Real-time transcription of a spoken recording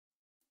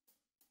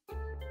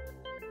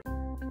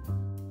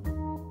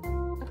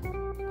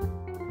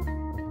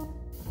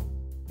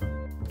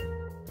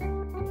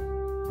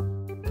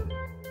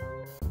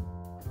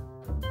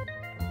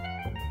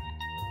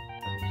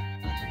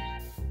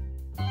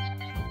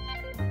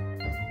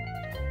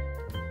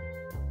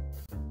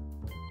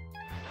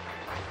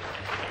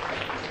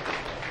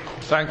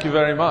Thank you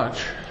very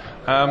much.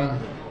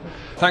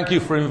 Thank you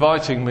for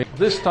inviting me.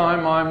 This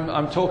time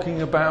I'm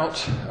talking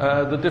about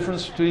the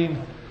difference between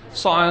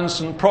science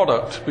and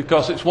product,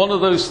 because it's one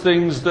of those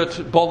things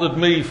that bothered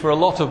me for a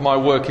lot of my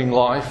working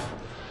life,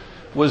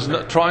 was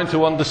trying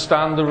to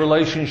understand the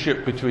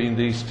relationship between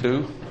these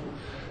two.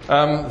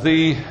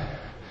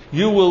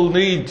 You will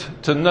need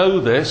to know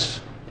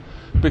this,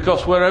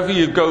 because wherever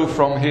you go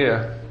from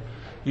here,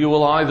 you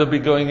will either be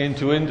going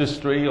into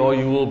industry or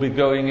you will be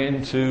going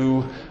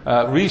into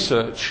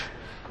research.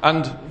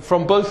 And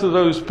from both of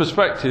those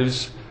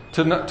perspectives,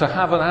 to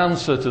have an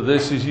answer to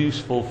this is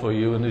useful for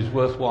you and is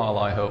worthwhile,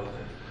 I hope.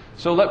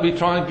 So let me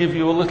try and give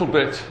you a little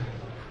bit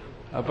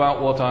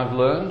about what I've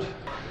learned.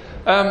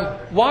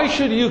 Why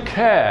should you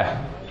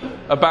care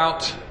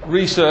about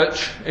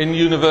research in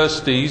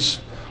universities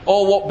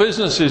or what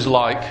business is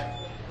like?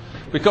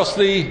 Because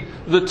the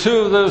two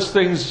of those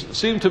things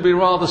seem to be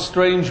rather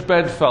strange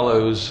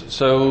bedfellows.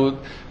 So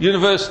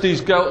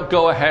universities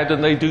go ahead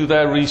and they do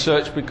their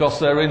research because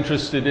they're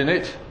interested in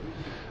it.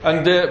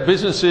 And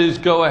businesses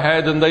go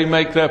ahead and they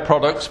make their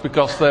products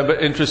because they're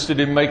interested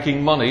in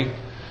making money.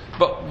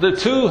 But the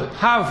two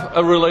have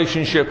a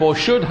relationship, or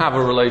should have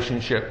a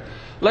relationship.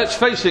 Let's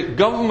face it,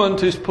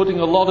 government is putting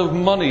a lot of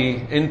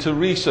money into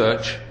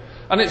research,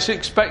 and it's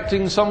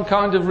expecting some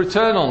kind of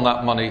return on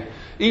that money.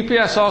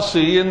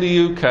 EPSRC in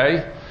the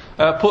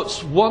UK puts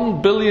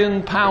 £1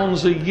 billion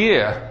a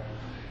year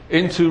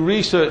into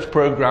research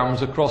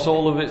programs across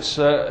all of its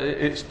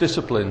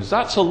disciplines.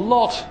 That's a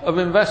lot of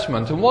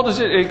investment. And what does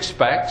it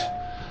expect?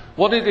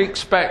 What it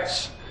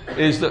expects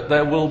is that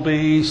there will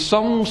be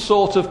some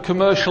sort of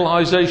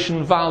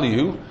commercialization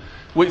value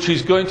which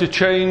is going to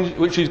change,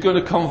 which is going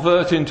to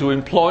convert into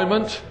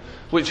employment,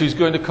 which is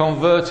going to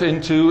convert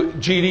into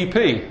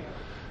GDP.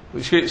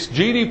 It's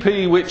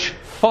GDP which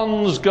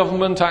funds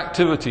government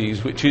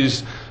activities, which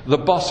is the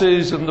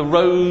buses and the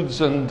roads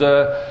and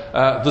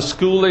the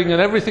schooling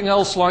and everything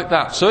else like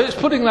that. So it's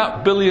putting that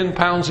 £1 billion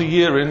a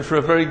year in for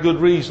a very good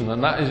reason,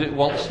 and that is it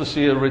wants to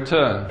see a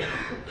return.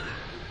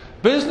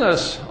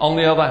 Business, on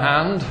the other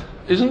hand,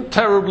 isn't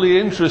terribly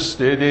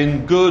interested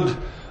in good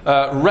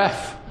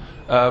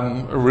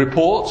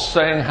reports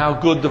saying how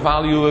good the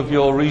value of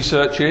your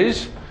research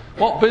is.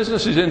 What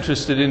business is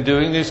interested in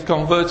doing is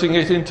converting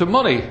it into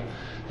money.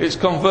 It's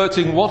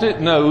converting what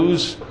it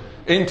knows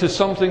into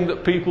something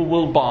that people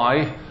will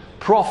buy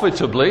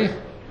profitably,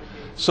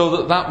 so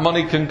that that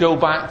money can go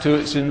back to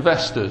its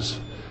investors.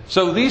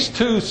 So these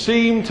two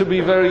seem to be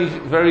very,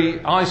 very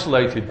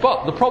isolated.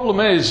 But the problem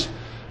is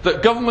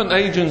that government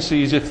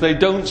agencies, if they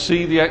don't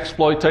see the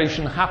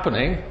exploitation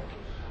happening,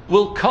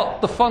 will cut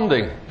the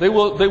funding. They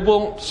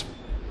won't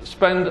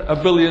spend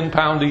 £1 billion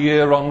a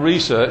year on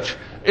research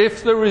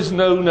if there is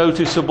no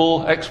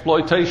noticeable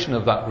exploitation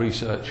of that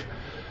research.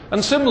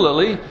 And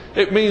similarly,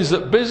 it means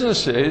that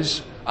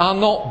businesses are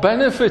not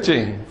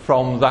benefiting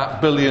from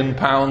that £1 billion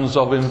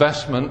of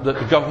investment that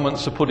the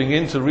governments are putting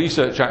into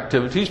research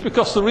activities,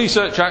 because the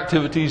research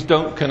activities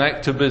don't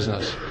connect to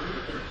business.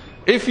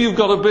 If you've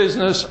got a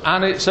business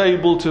and it's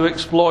able to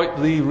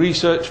exploit the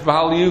research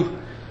value,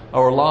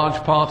 or a large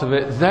part of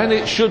it, then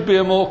it should be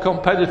a more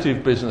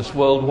competitive business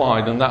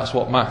worldwide, and that's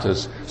what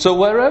matters. So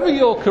wherever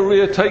your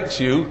career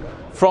takes you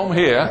from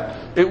here,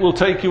 it will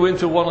take you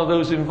into one of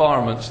those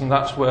environments, and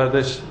that's where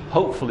this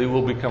hopefully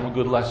will become a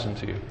good lesson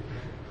to you.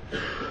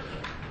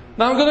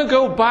 Now I'm going to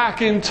go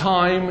back in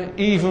time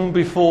even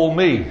before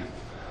me.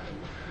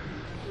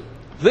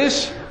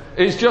 This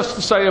is just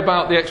to say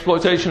about the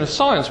exploitation of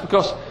science,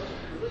 because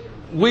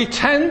we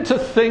tend to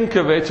think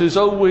of it as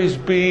always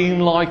being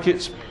like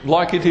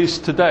it is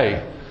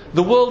today.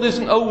 The world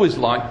isn't always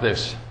like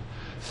this.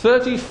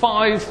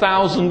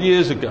 35,000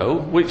 years ago,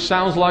 which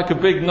sounds like a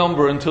big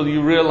number until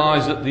you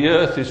realize that the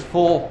Earth is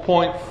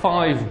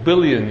 4.5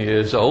 billion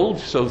years old,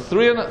 so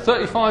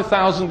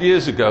 35,000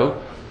 years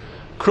ago,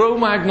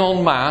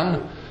 Cro-Magnon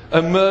man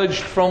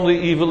emerged from the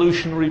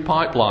evolutionary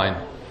pipeline.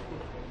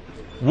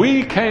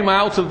 We came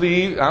out of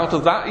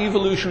that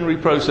evolutionary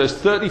process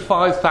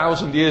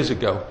 35,000 years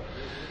ago.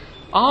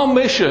 Our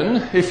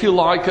mission, if you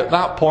like, at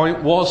that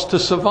point was to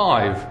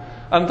survive.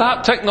 And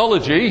that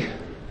technology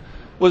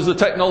was the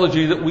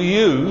technology that we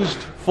used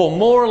for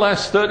more or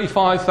less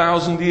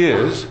 35,000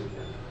 years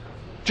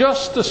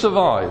just to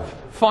survive.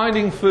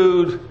 Finding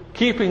food,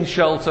 keeping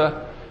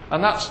shelter,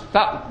 and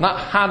that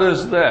had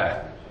us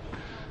there.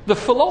 The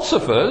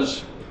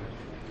philosophers,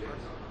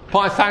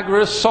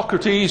 Pythagoras,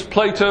 Socrates,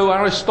 Plato,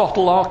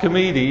 Aristotle,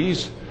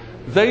 Archimedes,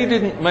 they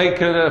didn't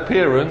make an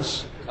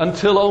appearance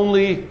until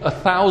only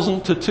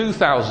 1,000 to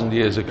 2,000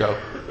 years ago.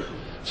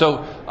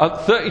 So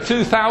at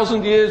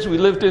 32,000 years we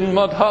lived in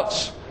mud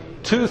huts.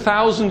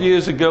 2,000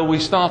 years ago we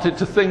started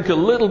to think a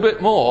little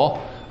bit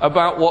more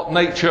about what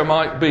nature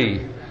might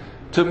be.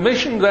 The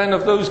mission then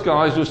of those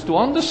guys was to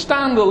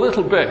understand a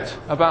little bit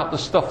about the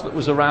stuff that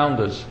was around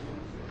us.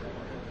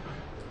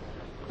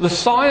 The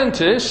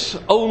scientists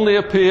only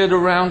appeared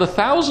around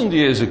 1,000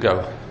 years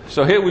ago.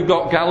 So here we've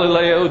got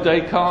Galileo,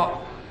 Descartes,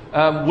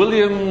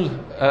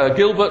 William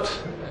Gilbert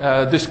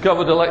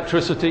discovered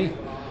electricity.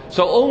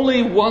 So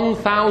only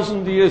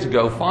 1,000 years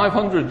ago,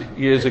 500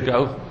 years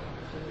ago,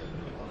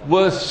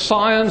 was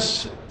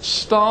science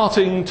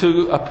starting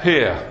to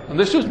appear. And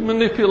this was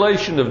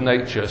manipulation of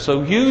nature.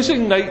 So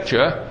using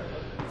nature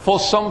for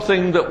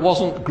something that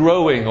wasn't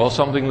growing or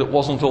something that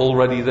wasn't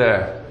already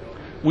there.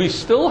 We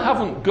still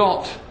haven't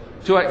got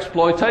to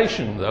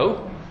exploitation,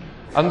 though.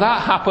 And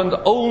that happened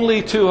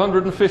only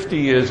 250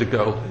 years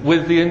ago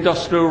with the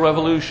Industrial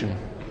Revolution.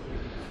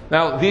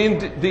 Now,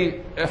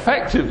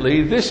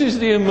 effectively, this is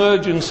the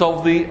emergence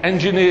of the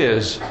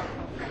engineers.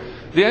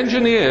 The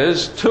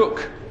engineers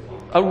took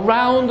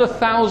around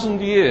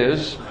 1,000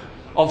 years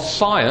of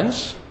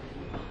science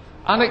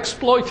and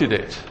exploited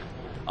it,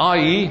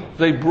 i.e.,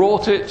 they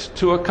brought it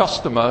to a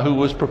customer who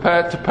was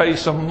prepared to pay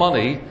some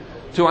money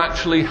to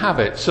actually have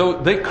it.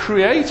 So they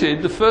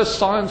created the first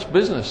science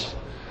business.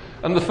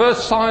 And the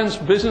first science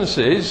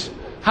businesses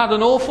had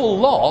an awful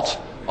lot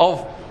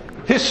of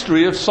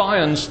history of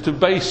science to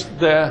base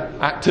their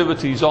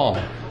activities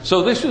on.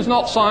 So this was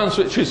not science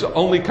which has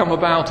only come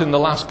about in the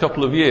last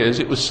couple of years.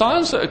 It was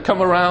science that had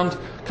come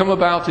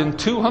about in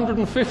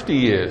 250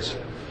 years.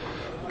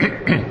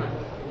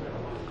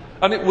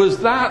 And it was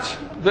that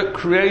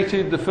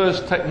created the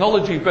first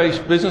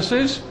technology-based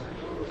businesses,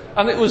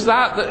 and it was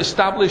that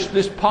established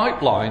this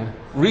pipeline,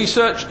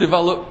 research,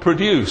 develop,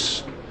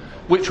 produce,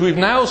 which we've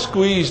now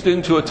squeezed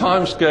into a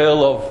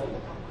timescale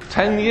of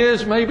 10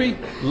 years, maybe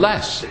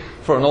less,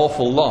 for an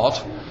awful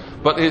lot,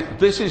 but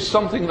this is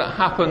something that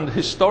happened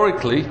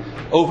historically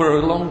over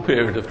a long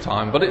period of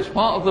time. But it's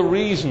part of the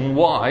reason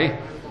why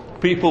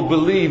people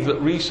believe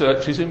that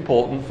research is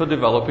important for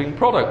developing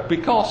product,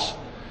 because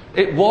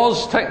it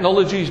was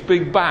technology's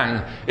big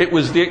bang. It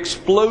was the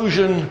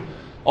explosion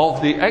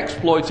of the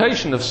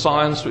exploitation of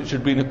science which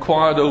had been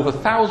acquired over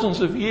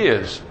thousands of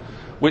years,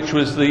 which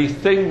was the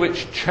thing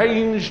which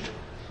changed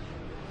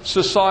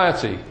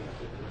society.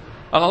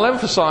 And I'll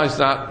emphasize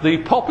that the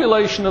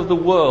population of the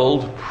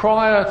world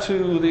prior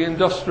to the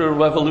Industrial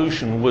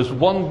Revolution was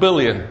 1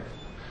 billion.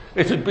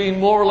 It had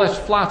been more or less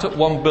flat at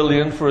 1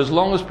 billion for as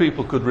long as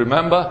people could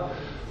remember.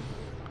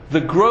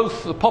 The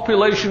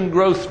population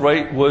growth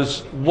rate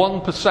was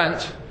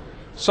 1%,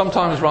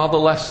 sometimes rather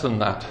less than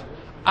that.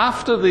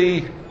 After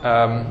the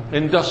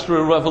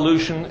Industrial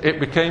Revolution,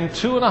 it became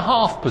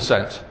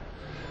 2.5%.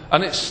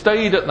 And it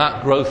stayed at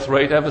that growth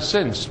rate ever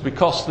since,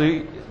 because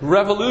the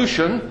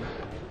revolution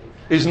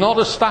is not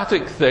a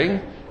static thing,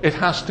 it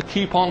has to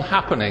keep on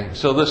happening.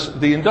 So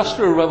the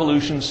Industrial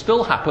Revolution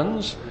still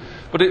happens,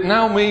 but it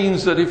now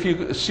means that if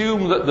you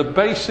assume that the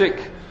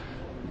basic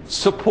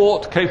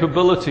support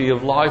capability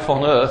of life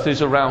on Earth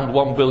is around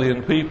 1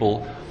 billion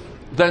people,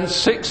 then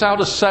 6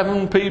 out of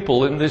 7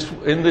 people in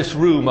this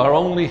room are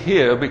only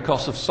here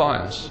because of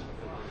science.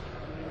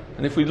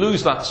 And if we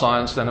lose that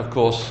science, then of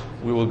course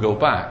we will go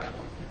back.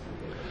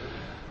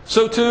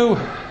 So to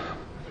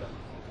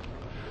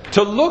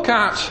look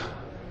at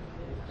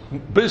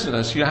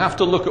business, you have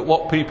to look at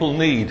what people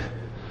need.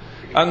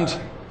 And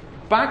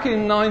back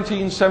in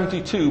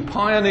 1972,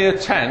 Pioneer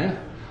 10,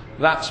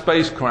 that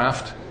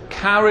spacecraft,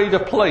 carried a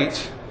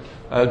plate,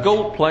 a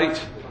gold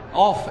plate,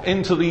 off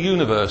into the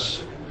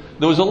universe.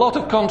 There was a lot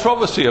of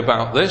controversy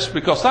about this,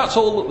 because that's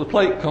all that the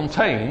plate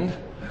contained,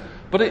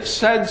 but it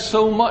said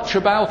so much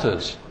about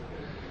us.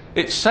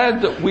 It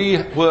said that we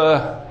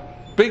were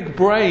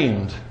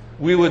big-brained,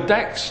 we were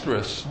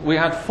dexterous, we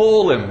had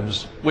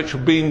forelimbs which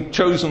have been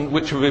chosen,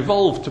 which have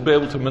evolved to be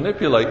able to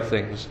manipulate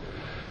things.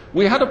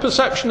 We had a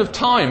perception of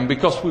time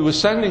because we were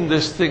sending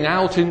this thing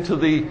out into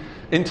the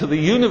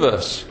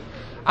universe.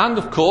 And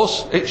of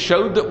course, it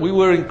showed that we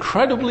were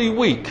incredibly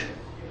weak,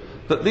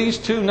 that these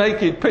two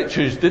naked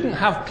pictures didn't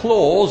have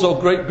claws or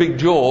great big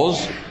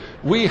jaws.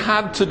 We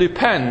had to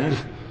depend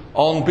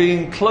on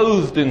being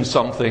clothed in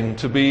something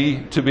to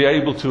be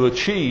able to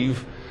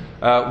achieve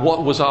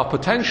what was our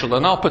potential.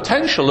 And our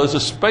potential as a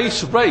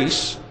space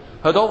race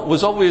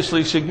was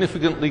obviously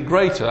significantly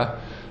greater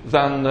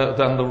than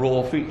the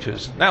raw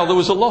features. Now, there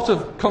was a lot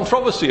of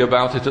controversy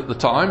about it at the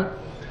time,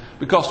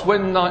 because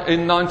when in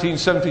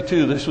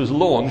 1972 this was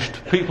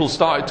launched, people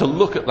started to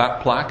look at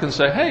that plaque and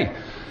say, hey,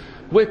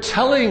 we're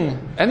telling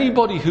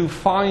anybody who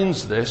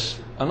finds this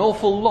an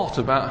awful lot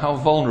about how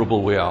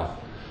vulnerable we are.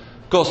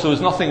 Of course, there was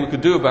nothing we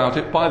could do about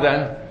it. By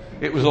then,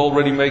 it was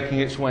already making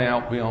its way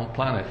out beyond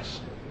planets.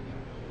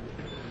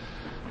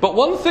 But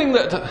one thing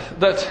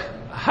that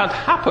had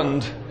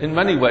happened in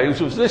many ways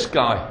was this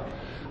guy.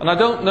 And I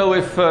don't know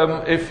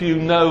if you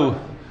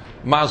know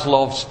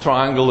Maslow's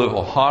triangle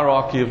or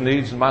hierarchy of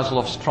needs,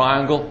 Maslow's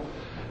triangle.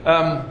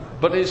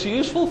 But it's a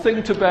useful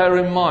thing to bear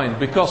in mind,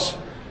 because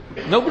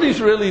nobody's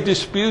really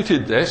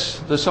disputed this.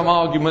 There's some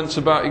arguments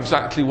about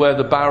exactly where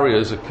the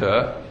barriers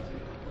occur.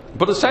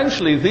 But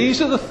essentially,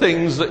 these are the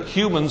things that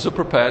humans are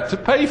prepared to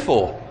pay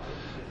for.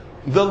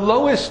 The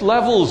lowest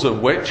levels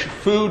of which,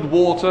 food,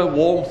 water,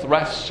 warmth,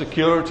 rest,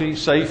 security,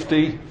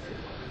 safety,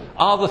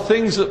 are the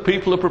things that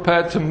people are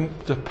prepared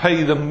to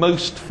pay the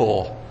most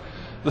for.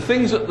 The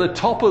things at the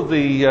top of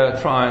the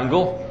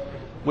triangle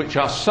which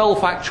are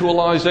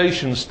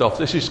self-actualization stuff.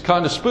 This is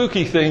kind of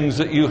spooky things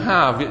that you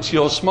have. It's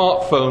your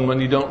smartphone when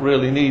you don't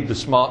really need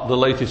the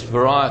latest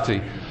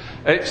variety.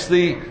 It's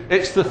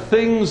the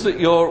things that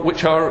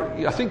which are,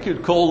 I think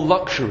you'd call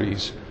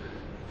luxuries.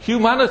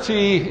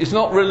 Humanity is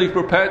not really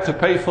prepared to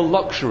pay for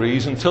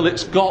luxuries until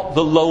it's got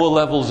the lower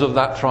levels of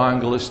that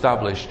triangle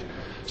established.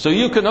 So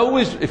you can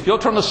always, if you're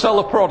trying to sell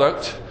a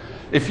product,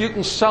 if you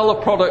can sell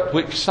a product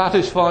which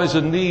satisfies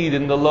a need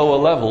in the lower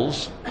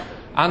levels,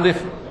 and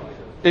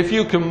if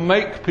you can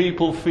make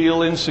people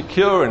feel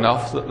insecure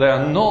enough that they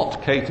are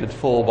not catered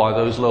for by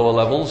those lower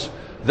levels,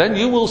 then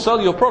you will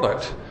sell your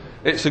product.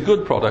 It's a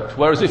good product.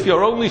 Whereas if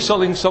you're only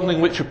selling something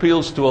which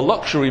appeals to a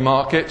luxury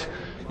market,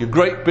 your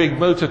great big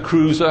motor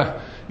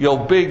cruiser,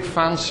 your big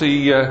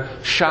fancy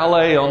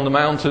chalet on the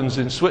mountains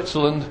in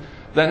Switzerland,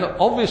 then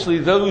obviously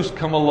those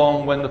come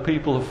along when the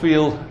people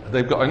feel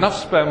they've got enough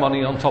spare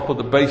money on top of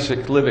the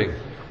basic living.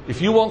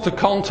 If you want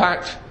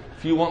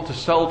to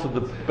sell to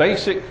the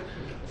basic,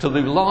 to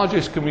the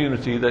largest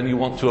community, then you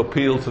want to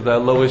appeal to their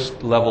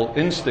lowest level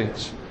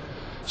instincts.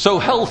 So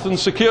health and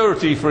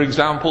security, for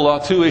example, are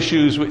two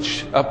issues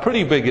which are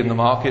pretty big in the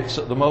markets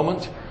at the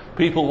moment.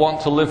 People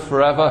want to live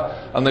forever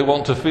and they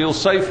want to feel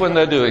safe when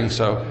they're doing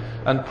so.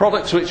 And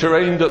products which are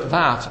aimed at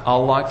that are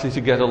likely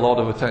to get a lot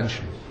of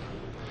attention.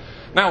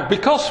 Now,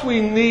 because we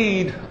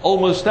need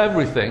almost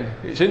everything,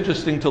 it's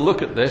interesting to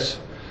look at this.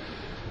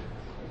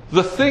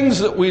 The things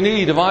that we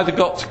need have either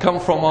got to come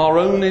from our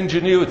own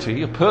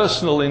ingenuity, a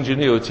personal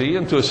ingenuity,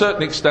 and to a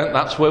certain extent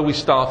that's where we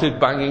started,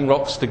 banging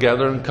rocks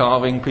together and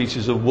carving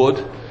pieces of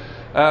wood,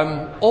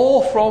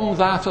 or from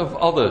that of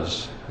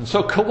others. And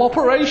so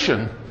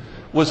cooperation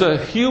was a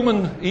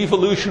human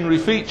evolutionary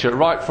feature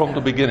right from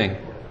the beginning.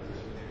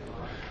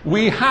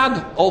 We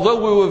had,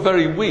 although we were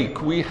very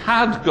weak, we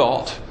had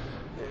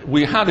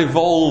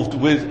evolved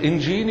with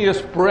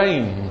ingenious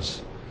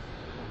brains.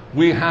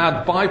 We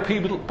had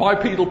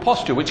bipedal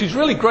posture, which is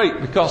really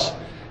great because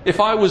if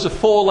I was a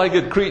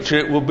four-legged creature,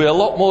 it would be a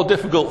lot more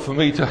difficult for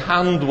me to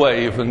hand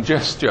wave and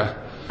gesture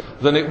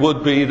than it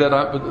would be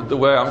the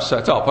way I'm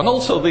set up. And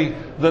also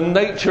the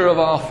nature of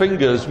our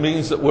fingers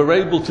means that we're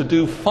able to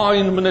do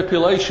fine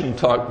manipulation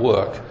type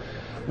work.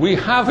 We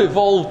have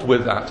evolved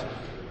with that.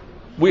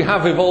 We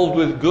have evolved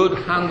with good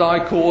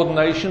hand-eye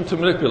coordination to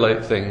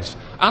manipulate things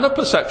and a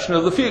perception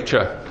of the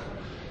future.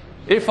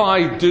 If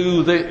I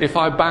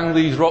bang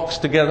these rocks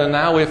together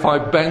now, if I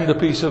bend a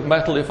piece of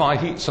metal, if I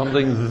heat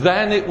something,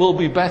 then it will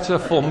be better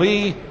for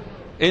me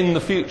in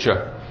the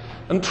future.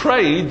 And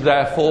trade,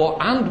 therefore,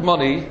 and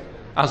money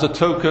as a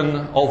token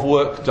of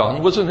work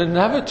done was an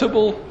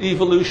inevitable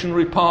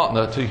evolutionary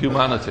partner to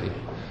humanity.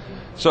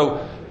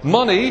 So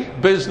money,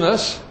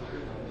 business,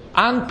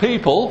 and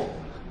people,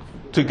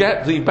 to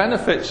get the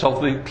benefits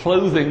of the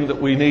clothing that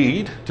we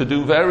need to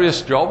do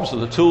various jobs, or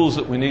the tools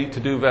that we need to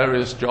do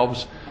various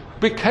jobs,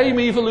 became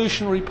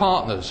evolutionary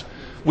partners.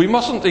 We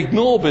mustn't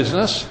ignore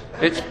business,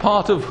 it's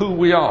part of who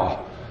we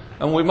are.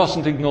 And we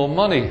mustn't ignore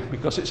money,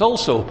 because it's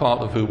also part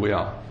of who we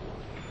are.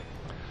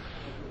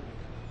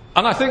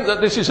 And I think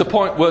that this is a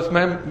point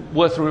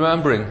worth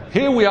remembering.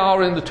 Here we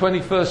are in the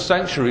 21st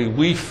century.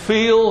 We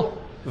feel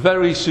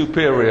very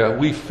superior.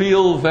 We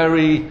feel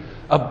very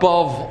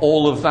above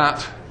all of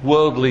that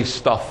worldly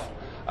stuff.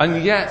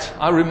 And yet,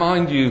 I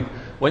remind you,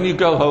 when you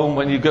go home,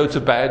 when you go to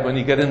bed, when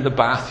you get in the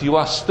bath, you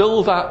are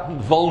still that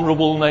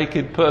vulnerable,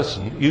 naked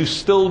person. You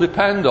still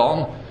depend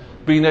on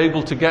being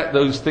able to get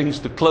those things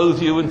to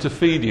clothe you and to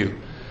feed you.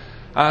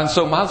 And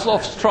so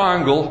Maslow's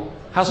triangle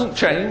hasn't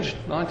changed.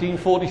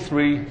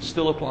 1943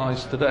 still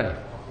applies today.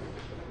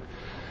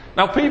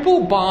 Now,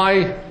 people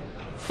buy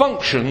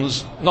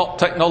functions, not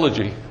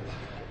technology.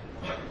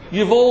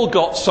 You've all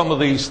got some of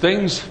these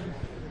things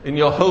in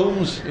your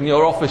homes, in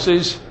your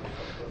offices,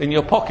 in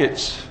your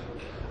pockets.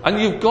 And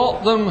you've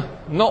got them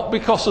not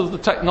because of the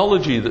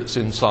technology that's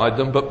inside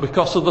them, but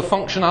because of the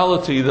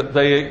functionality that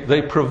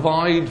they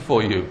provide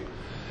for you.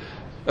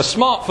 A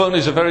smartphone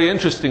is a very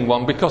interesting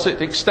one because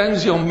it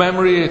extends your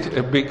memory,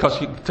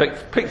 because you can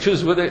take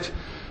pictures with it.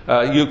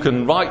 You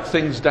can write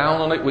things down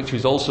on it, which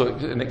is also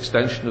an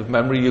extension of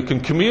memory. You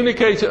can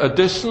communicate at a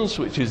distance,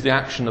 which is the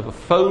action of a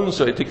phone,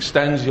 so it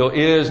extends your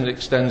ears and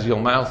extends your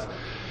mouth.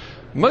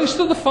 Most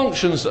of the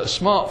functions that a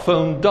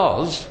smartphone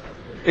does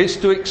is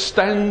to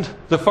extend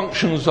the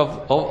functions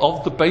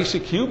of the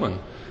basic human,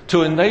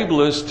 to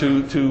enable us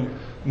to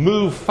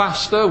move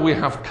faster. We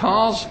have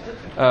cars,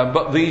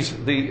 but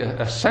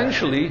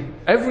essentially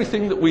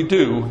everything that we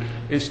do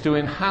is to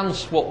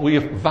enhance what we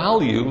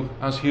value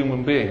as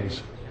human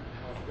beings.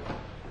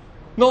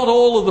 Not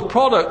all of the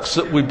products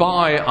that we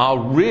buy are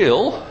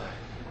real.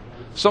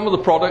 Some of the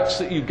products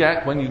that you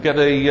get when you get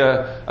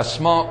a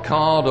smart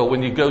card, or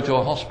when you go to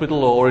a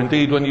hospital, or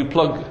indeed when you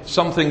plug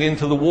something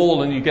into the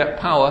wall and you get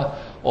power,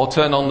 or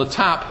turn on the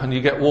tap and you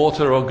get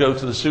water, or go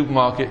to the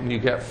supermarket and you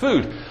get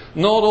food.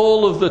 Not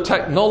all of the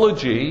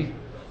technology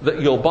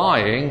that you're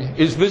buying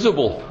is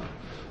visible,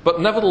 but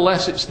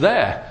nevertheless it's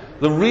there.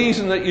 The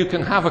reason that you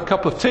can have a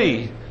cup of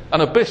tea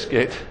and a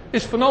biscuit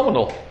is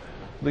phenomenal.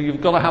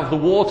 You've got to have the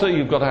water,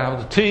 you've got to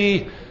have the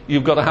tea,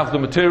 You've got to have the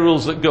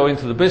materials that go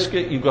into the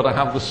biscuit. You've got to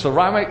have the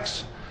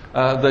ceramics,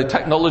 the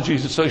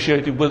technologies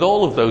associated with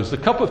all of those. The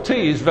cup of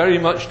tea is very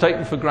much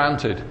taken for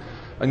granted,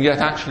 and yet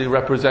actually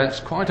represents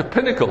quite a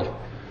pinnacle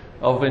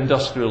of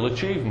industrial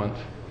achievement.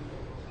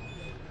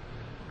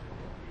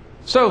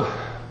 So,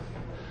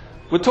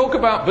 we'll talk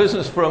about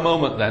business for a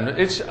moment then.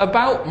 It's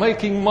about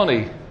making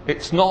money.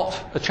 It's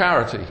not a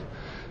charity.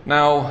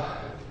 Now,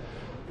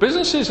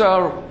 businesses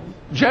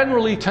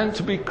generally tend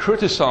to be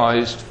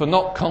criticized for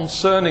not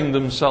concerning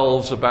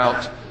themselves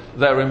about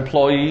their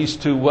employees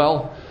too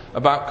well,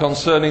 about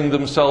concerning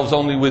themselves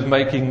only with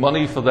making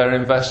money for their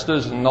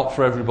investors and not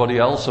for everybody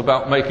else,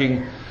 about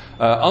making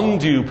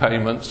undue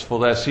payments for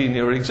their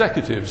senior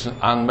executives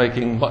and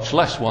making much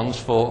less ones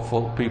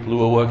for people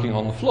who are working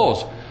on the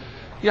floors.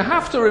 You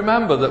have to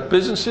remember that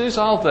businesses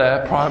are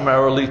there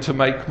primarily to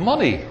make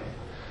money.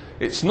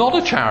 It's not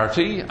a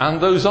charity,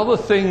 and those other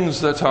things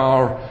that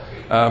are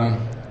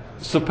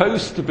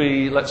supposed to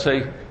be, let's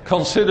say,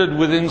 considered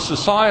within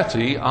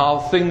society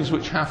are things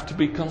which have to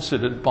be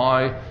considered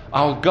by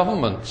our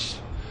governments.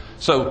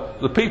 So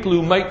the people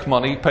who make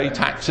money pay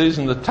taxes,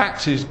 and the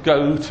taxes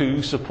go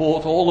to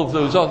support all of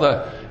those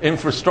other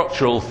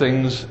infrastructural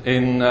things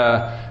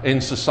in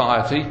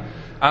society.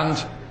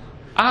 And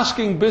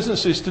asking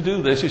businesses to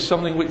do this is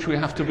something which we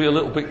have to be a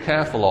little bit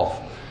careful of.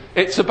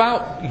 It's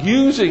about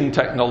using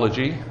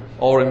technology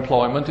or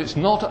employment. It's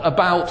not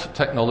about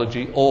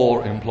technology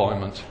or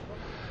employment.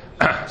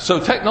 So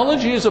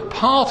technology is a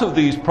part of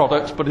these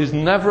products, but is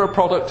never a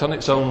product on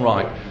its own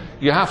right.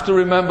 You have to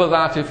remember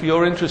that if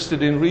you're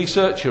interested in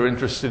research, you're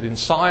interested in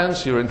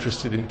science, you're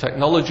interested in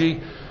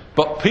technology,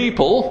 but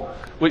people,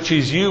 which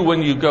is you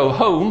when you go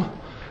home,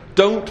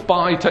 don't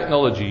buy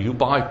technology. You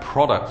buy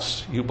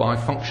products. You buy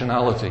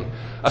functionality.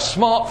 A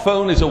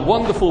smartphone is a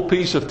wonderful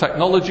piece of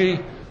technology,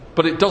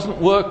 but it doesn't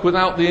work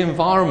without the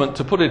environment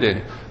to put it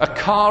in. A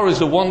car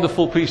is a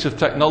wonderful piece of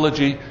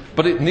technology,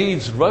 but it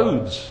needs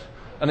roads,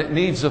 and it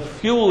needs a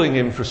fueling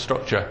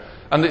infrastructure.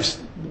 And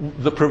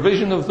the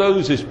provision of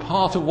those is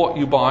part of what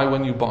you buy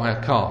when you buy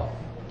a car.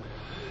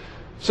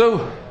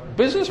 So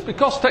business,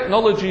 because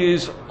technology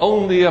is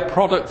only a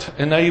product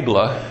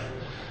enabler,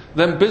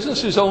 then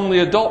businesses only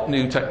adopt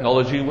new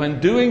technology when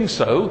doing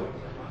so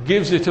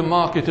gives it a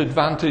market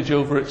advantage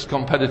over its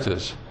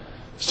competitors.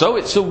 So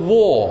it's a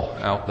war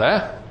out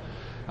there,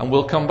 and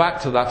we'll come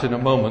back to that in a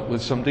moment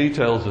with some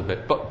details of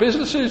it. But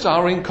businesses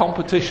are in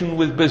competition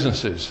with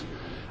businesses.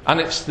 And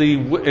it's the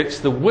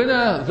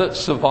winner that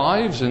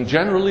survives, and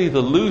generally the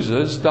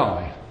losers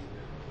die.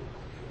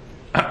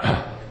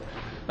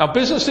 Now,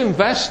 business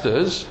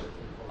investors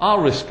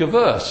are risk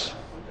averse.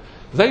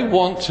 They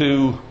want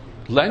to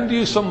lend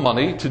you some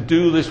money to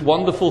do this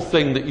wonderful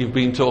thing that you've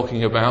been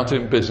talking about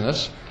in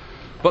business,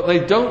 but they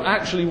don't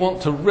actually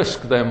want to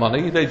risk their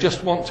money. They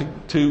just want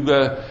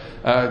to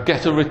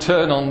get a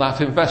return on that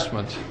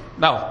investment.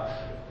 Now,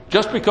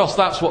 just because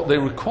that's what they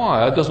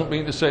require doesn't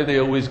mean to say they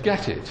always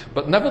get it.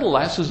 But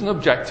nevertheless, as an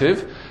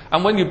objective,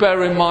 and when you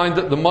bear in mind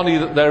that the money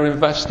that they're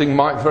investing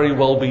might very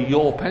well be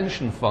your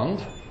pension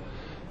fund,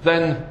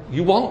 then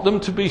you want them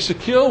to be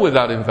secure with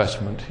that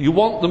investment. You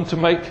want them to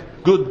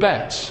make good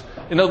bets.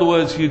 In other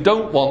words, you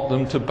don't want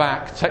them to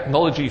back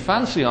technology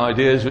fancy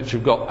ideas which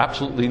have got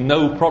absolutely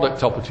no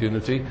product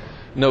opportunity,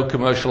 no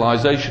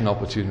commercialization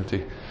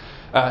opportunity.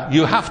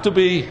 You have to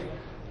be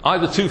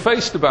either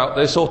two-faced about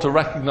this or to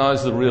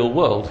recognize the real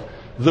world.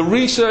 The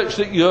research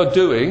that you're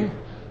doing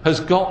has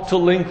got to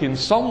link in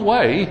some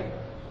way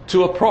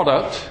to a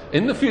product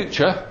in the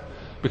future,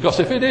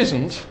 because if it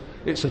isn't,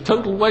 it's a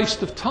total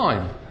waste of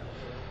time.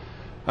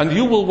 And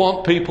you will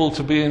want people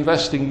to be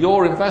investing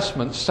your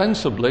investments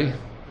sensibly,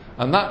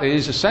 and that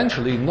is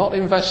essentially not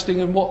investing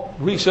in what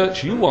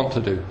research you want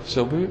to do.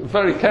 So be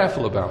very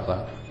careful about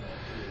that.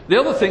 The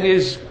other thing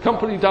is,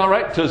 company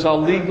directors are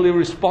legally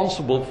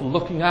responsible for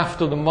looking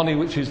after the money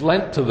which is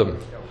lent to them,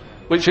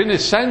 which in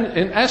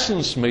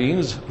essence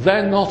means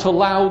they're not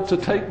allowed to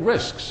take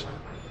risks.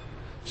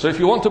 So if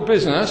you want a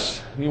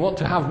business, and you want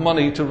to have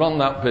money to run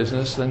that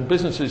business, then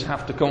businesses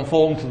have to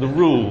conform to the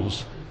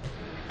rules.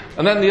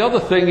 And then the other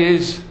thing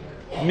is,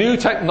 new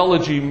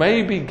technology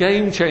may be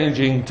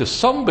game-changing to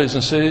some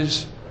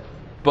businesses,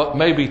 but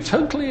may be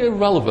totally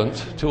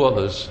irrelevant to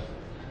others.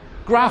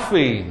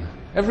 Graphene.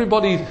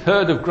 Everybody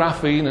heard of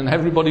graphene, and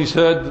everybody's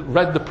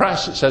read the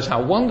press that says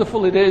how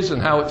wonderful it is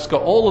and how it's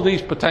got all of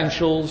these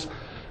potentials,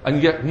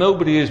 and yet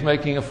nobody is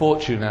making a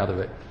fortune out of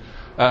it.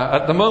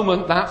 At the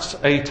moment, that's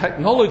a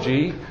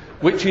technology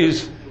which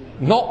is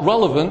not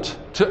relevant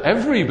to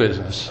every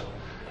business.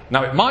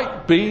 Now, it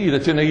might be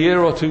that in a year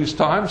or two's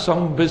time,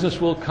 some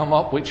business will come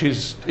up which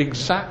is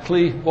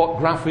exactly what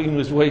graphene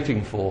was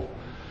waiting for.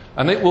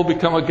 And it will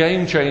become a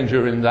game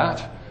changer in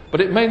that, but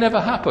it may never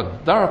happen.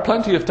 There are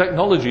plenty of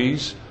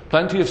technologies,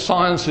 plenty of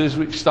sciences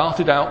which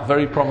started out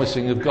very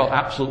promising, have got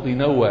absolutely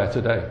nowhere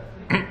today.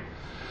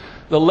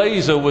 The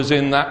laser was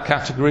in that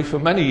category for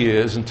many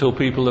years until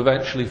people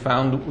eventually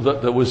found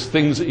that there was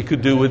things that you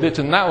could do with it,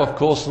 and now, of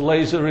course, the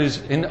laser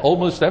is in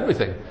almost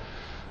everything.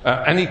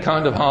 Any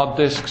kind of hard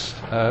disks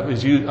are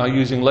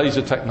using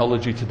laser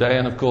technology today,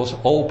 and of course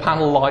all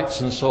panel lights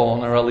and so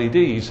on are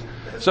LEDs.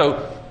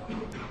 So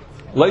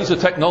laser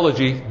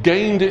technology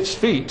gained its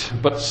feet,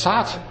 but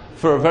sat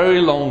for a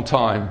very long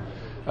time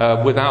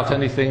without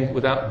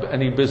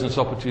any business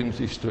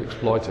opportunities to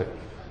exploit it.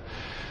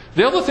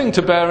 The other thing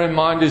to bear in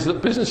mind is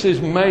that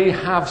businesses may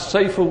have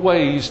safer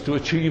ways to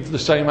achieve the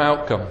same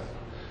outcome.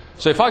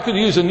 So if I could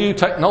use a new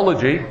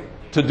technology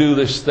to do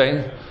this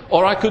thing,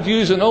 or I could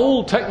use an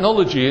old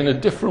technology in a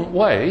different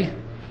way,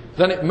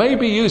 then it may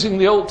be using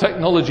the old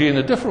technology in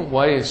a different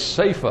way is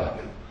safer.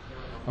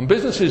 And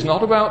business is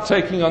not about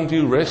taking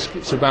undue risk,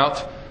 it's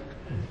about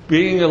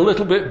being a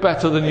little bit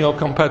better than your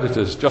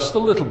competitors, just a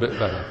little bit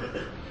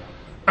better.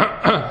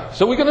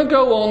 So we're going to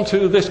go on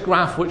to this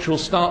graph, which will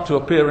start to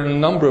appear in a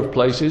number of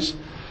places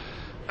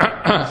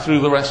through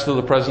the rest of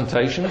the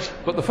presentations.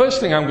 But the first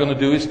thing I'm going to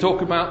do is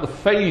talk about the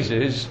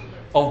phases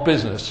of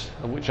business,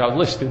 which I've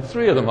listed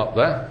 3 of them up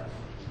there.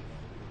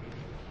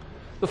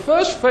 The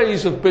first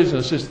phase of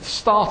business is the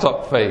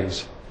startup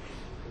phase.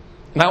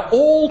 Now,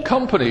 all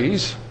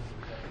companies,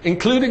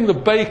 including the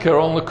baker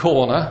on the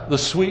corner, the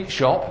sweet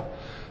shop,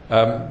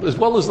 as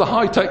well as the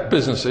high-tech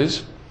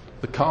businesses,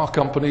 the car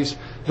companies,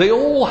 they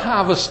all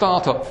have a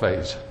startup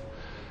phase.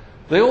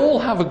 They all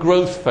have a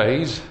growth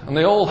phase, and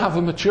they all have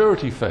a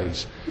maturity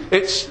phase.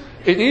 It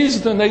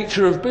is the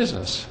nature of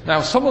business.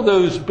 Now, some of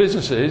those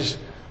businesses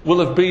will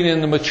have been in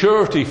the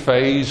maturity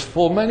phase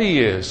for many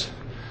years.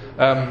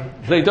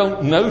 They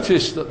don't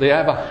notice that they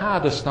ever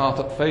had a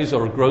startup phase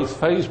or a growth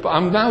phase, but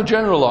I'm now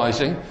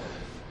generalizing.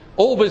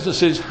 All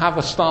businesses have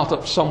a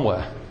startup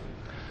somewhere.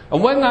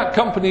 And when that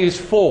company is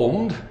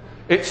formed,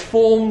 it's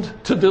formed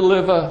to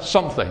deliver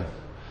something.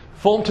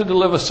 Formed to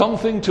deliver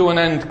something to an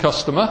end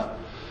customer,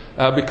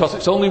 because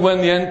it's only when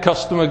the end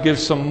customer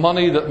gives some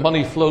money that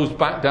money flows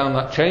back down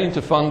that chain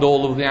to fund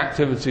all of the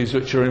activities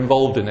which are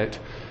involved in it.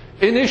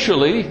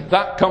 Initially,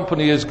 that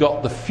company has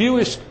got the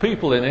fewest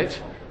people in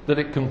it that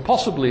it can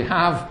possibly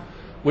have,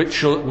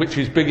 which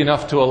is big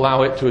enough to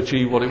allow it to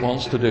achieve what it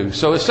wants to do.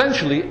 So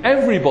essentially,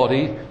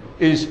 everybody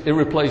is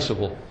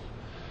irreplaceable.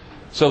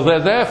 So they're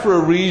there for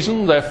a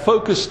reason. They're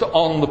focused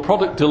on the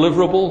product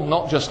deliverable,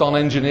 not just on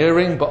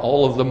engineering, but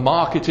all of the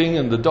marketing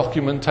and the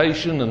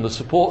documentation and the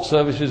support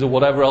services or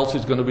whatever else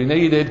is going to be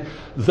needed.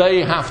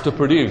 They have to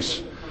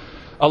produce,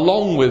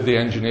 along with the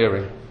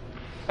engineering.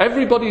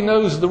 Everybody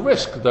knows the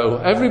risk, though.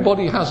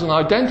 Everybody has an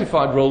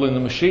identified role in the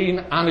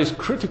machine and is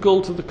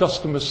critical to the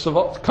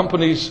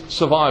company's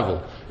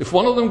survival. If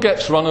one of them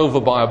gets run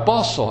over by a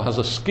bus or has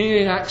a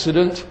skiing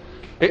accident,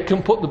 it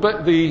can put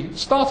the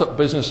startup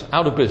business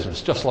out of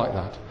business, just like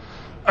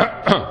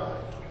that.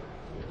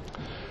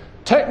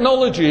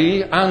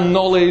 Technology and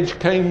knowledge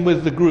came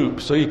with the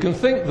group. So you can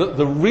think that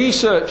the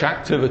research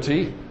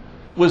activity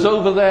was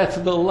over there to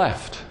the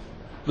left.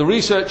 The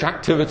research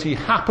activity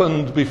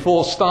happened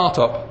before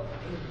startup.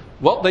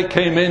 What they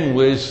came in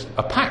was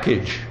a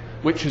package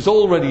which is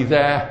already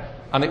there,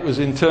 and it was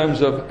in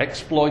terms of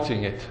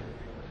exploiting it.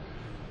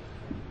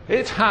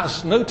 It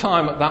has no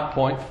time at that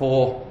point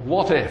for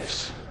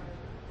what-ifs.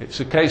 It's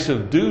a case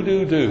of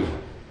do.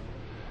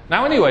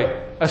 Now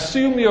anyway,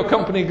 assume your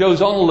company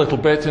goes on a little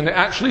bit and it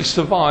actually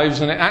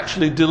survives and it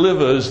actually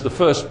delivers the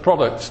first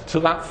product to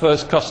that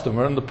first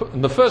customer, and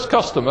the first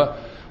customer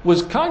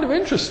was kind of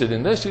interested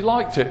in this, he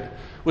liked it,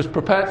 was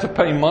prepared to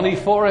pay money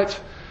for it.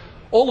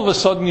 All of a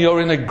sudden you're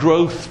in a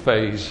growth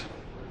phase.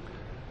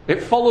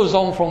 It follows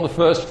on from the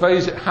first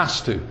phase, it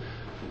has to.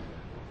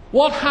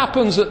 What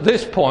happens at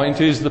this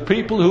point is the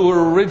people who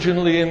were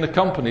originally in the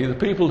company, the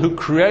people who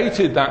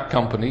created that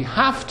company,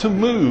 have to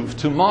move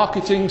to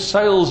marketing,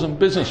 sales and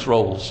business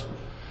roles.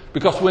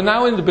 Because we're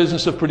now in the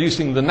business of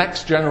producing the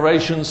next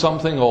generation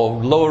something,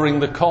 or lowering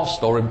the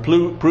cost, or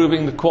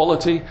improving the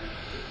quality.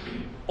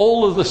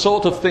 All of the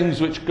sort of things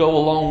which go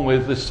along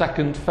with the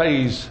second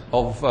phase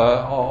of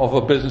a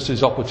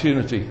business's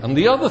opportunity. And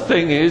the other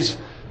thing is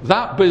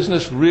that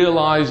business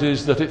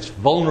realizes that it's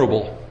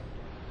vulnerable.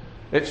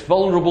 It's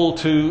vulnerable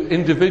to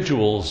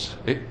individuals.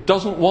 It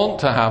doesn't want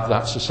to have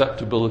that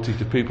susceptibility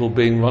to people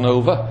being run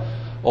over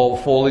or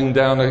falling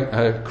down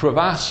a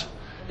crevasse.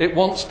 It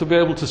wants to be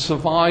able to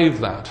survive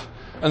that.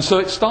 And so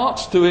it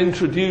starts to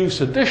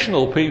introduce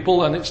additional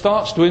people, and it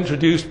starts to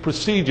introduce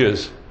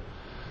procedures.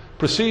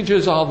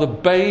 Procedures are the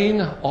bane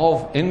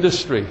of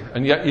industry,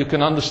 and yet you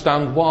can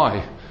understand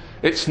why.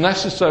 It's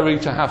necessary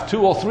to have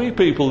 2 or 3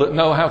 people that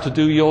know how to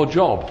do your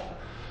job,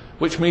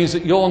 which means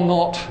that you're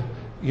not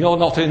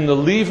in the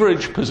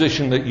leverage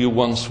position that you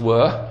once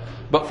were,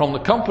 but from the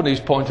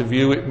company's point of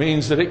view, it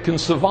means that it can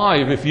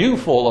survive if you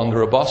fall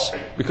under a bus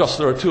because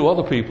there are 2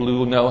 other people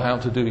who know how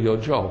to do your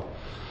job.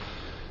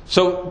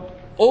 So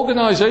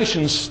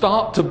organizations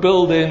start to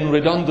build in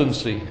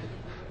redundancy.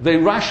 They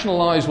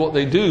rationalize what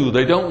they do.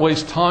 They don't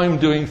waste time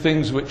doing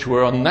things which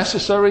were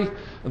unnecessary.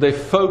 They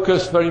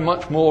focus very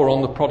much more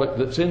on the product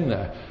that's in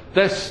there.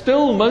 They're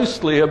still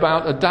mostly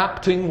about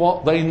adapting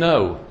what they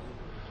know.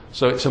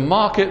 So it's a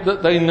market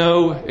that they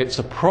know, it's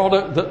a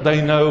product that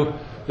they know.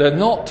 They're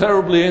not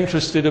terribly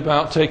interested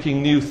about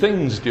taking new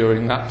things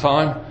during that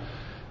time.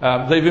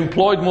 They've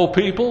employed more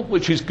people,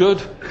 which is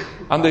good,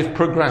 and they've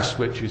progressed,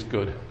 which is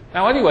good.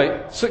 Now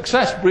anyway,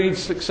 success breeds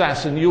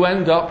success, and you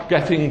end up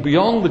getting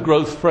beyond the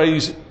growth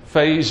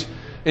phase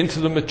into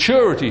the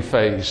maturity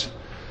phase.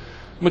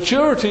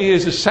 Maturity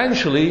is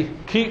essentially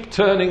keep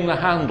turning the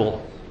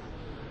handle.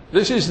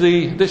 This is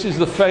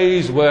the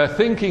phase where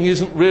thinking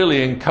isn't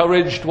really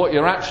encouraged. What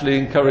you're actually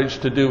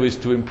encouraged to do is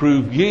to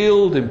improve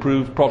yield,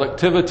 improve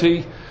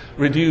productivity,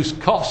 reduce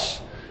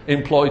costs,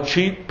 employ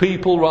cheap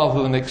people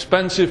rather than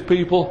expensive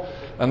people,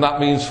 and that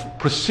means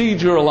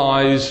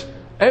proceduralize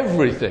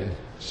everything.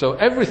 So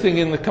everything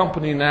in the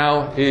company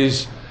now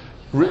is,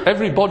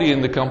 everybody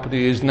in the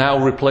company is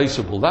now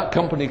replaceable. That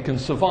company can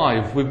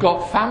survive. We've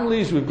got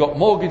families, we've got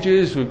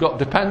mortgages, we've got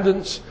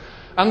dependents,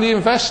 and the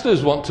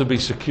investors want to be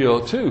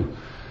secure too.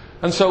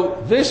 And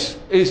so this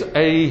is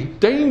a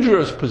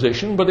dangerous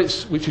position,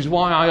 which is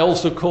why I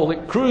also call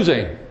it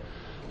cruising.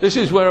 This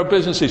is where a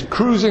business is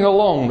cruising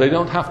along. They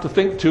don't have to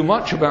think too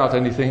much about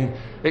anything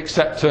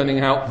except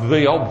turning out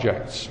the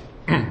objects.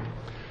 And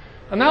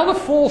now the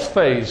fourth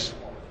phase,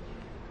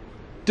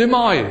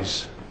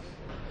 demise.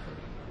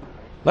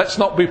 Let's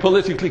not be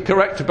politically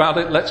correct about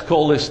it. Let's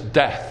call this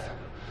death.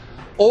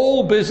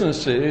 All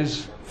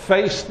businesses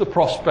face the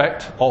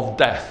prospect of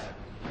death.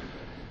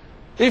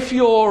 If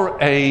you're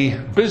a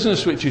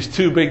business which is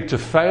too big to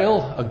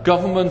fail, a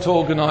government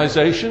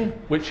organisation,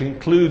 which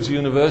includes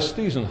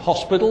universities and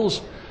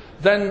hospitals,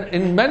 then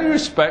in many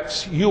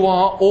respects you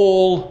are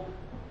all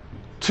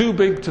too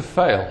big to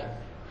fail.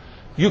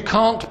 You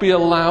can't be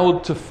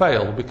allowed to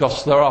fail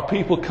because there are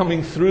people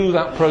coming through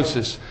that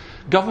process.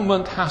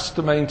 Government has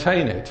to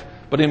maintain it.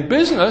 But in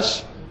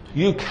business,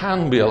 you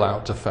can be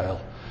allowed to fail.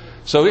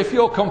 So if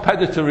your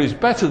competitor is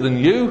better than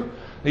you,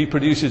 he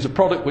produces a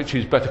product which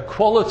is better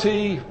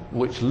quality,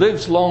 which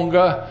lives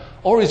longer,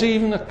 or is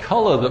even a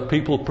colour that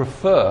people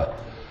prefer,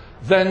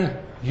 then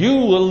you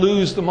will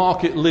lose the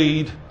market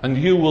lead and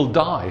you will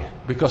die.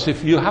 Because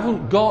if you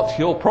haven't got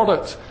your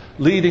product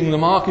leading the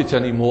market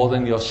anymore,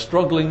 then you're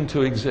struggling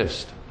to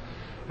exist.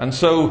 And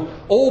so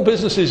all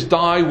businesses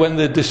die when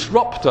the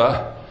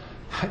disruptor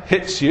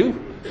hits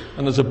you.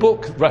 And there's a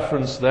book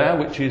reference there,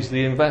 which is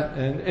the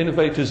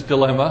Innovator's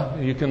Dilemma.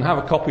 You can have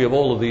a copy of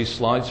all of these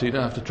slides, so you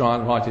don't have to try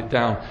and write it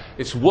down.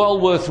 It's well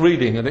worth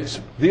reading, and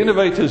the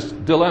Innovator's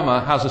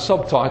Dilemma has a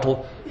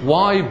subtitle,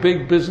 Why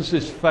Big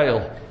Businesses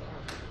Fail.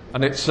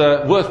 And it's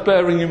worth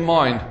bearing in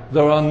mind.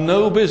 There are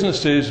no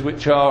businesses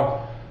which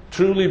are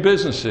truly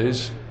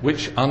businesses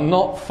which are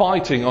not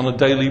fighting on a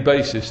daily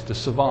basis to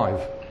survive.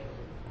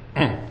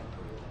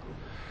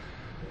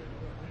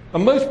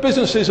 And most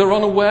businesses are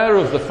unaware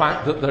of the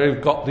fact that they've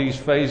got these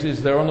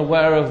phases. They're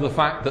unaware of the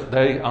fact that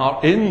they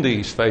are in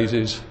these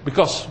phases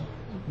because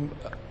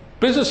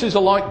businesses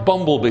are like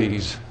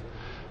bumblebees.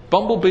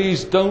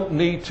 Bumblebees don't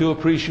need to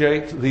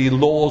appreciate the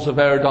laws of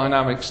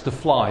aerodynamics to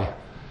fly.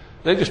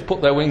 They just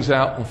put their wings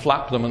out and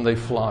flap them and they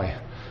fly.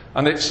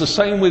 And it's the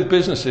same with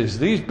businesses.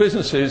 These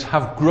businesses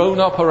have grown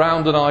up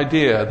around an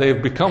idea.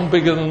 They've become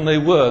bigger than they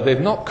were.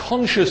 They've not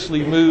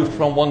consciously moved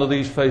from one of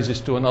these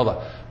phases to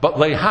another, but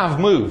they have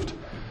moved.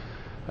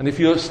 And if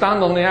you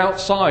stand on the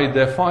outside,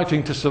 they're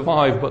fighting to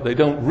survive, but they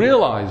don't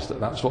realize that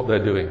that's what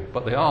they're doing.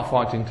 But they are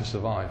fighting to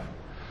survive.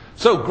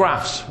 So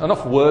graphs,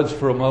 enough words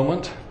for a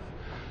moment.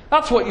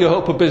 That's what you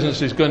hope a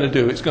business is going to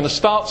do. It's going to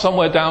start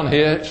somewhere down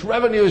here. Its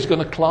revenue is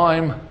going to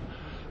climb.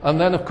 And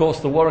then, of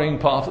course, the worrying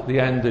part at the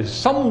end is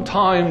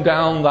sometime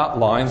down that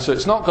line. So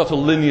it's not got a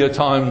linear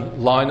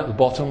time line at the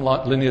bottom,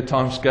 like linear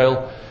time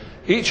scale.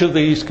 Each of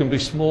these can be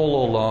small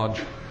or large.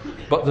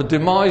 But the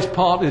demise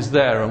part is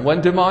there, and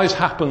when demise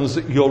happens,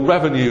 your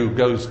revenue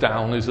goes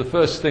down is the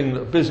first thing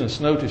that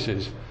business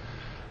notices.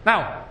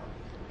 Now,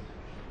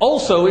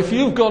 also, if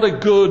you've got a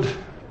good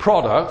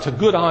product, a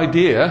good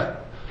idea,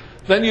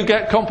 then you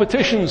get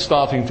competition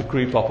starting to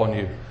creep up on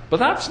you.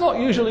 But that's not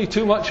usually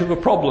too much of a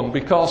problem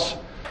because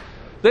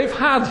they've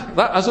had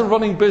that as a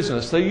running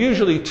business. They're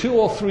usually 2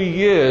 or 3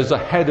 years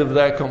ahead of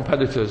their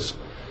competitors.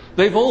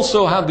 They've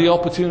also had the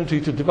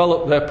opportunity to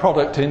develop their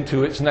product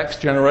into its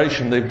next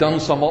generation. They've done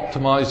some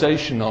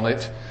optimization on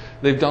it.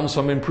 They've done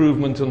some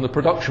improvement in the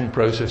production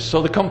process.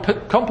 So the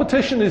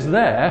competition is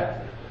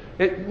there.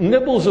 It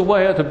nibbles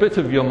away at a bit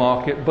of your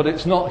market, but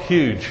it's not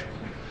huge.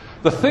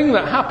 The thing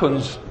that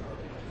happens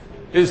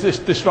is this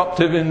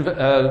disruptive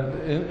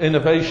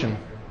innovation.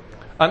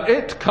 And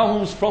it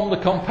comes from the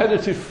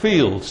competitive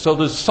field. So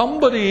there's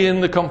somebody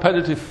in the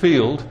competitive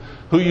field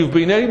who you've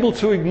been able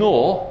to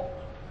ignore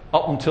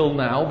up until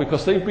now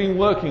because they've been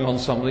working on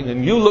something,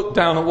 and you look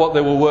down at what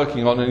they were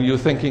working on and you're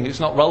thinking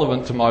it's not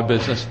relevant to my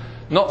business,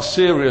 not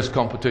serious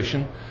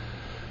competition.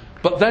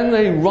 But then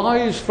they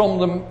rise from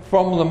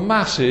the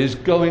masses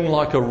going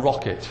like a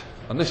rocket.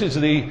 And this is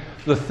the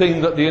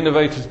thing that the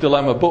Innovator's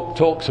Dilemma book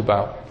talks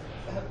about.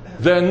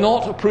 They're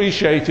not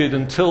appreciated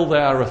until they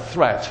are a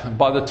threat. And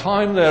by the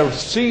time they're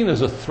seen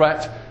as a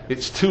threat,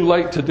 it's too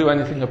late to do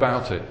anything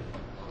about it.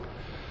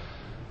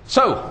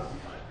 So,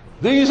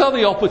 these are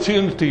the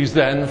opportunities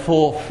then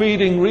for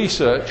feeding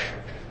research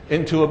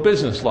into a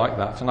business like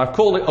that. And I've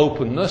called it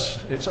openness.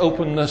 It's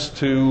openness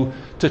to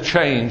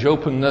change,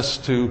 openness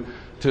to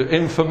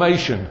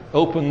information,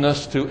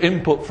 openness to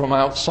input from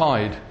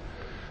outside.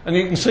 And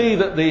you can see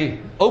that the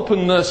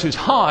openness is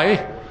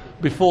high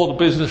before the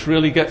business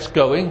really gets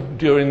going,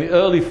 during the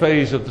early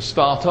phase of the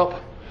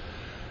startup.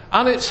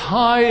 And it's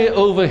high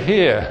over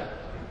here.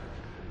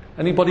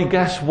 Anybody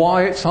guess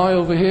why it's high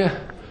over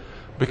here?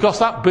 Because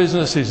that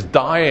business is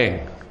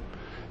dying.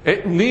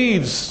 It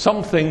needs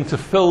something to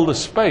fill the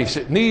space.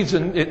 It needs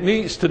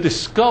to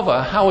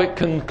discover how it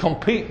can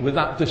compete with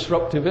that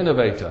disruptive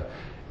innovator.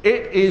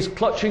 It is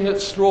clutching at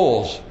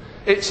straws.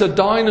 It's a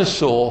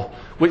dinosaur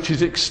which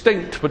is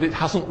extinct, but it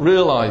hasn't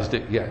realized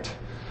it yet.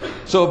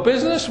 So a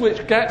business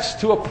which gets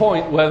to a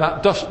point where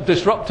that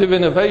disruptive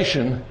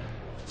innovation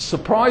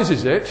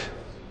surprises it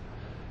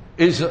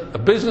is a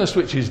business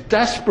which is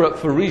desperate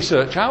for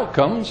research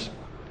outcomes,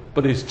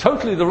 but is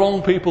totally the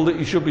wrong people that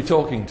you should be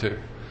talking to.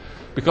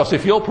 Because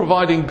if you're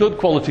providing good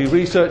quality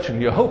research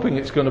and you're hoping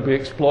it's going to be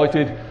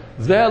exploited,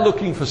 they're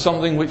looking for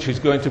something which is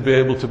going to be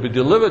able to be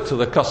delivered to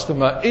the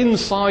customer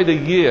inside a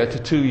year to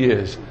 2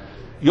 years.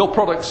 Your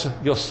products,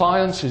 your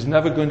science is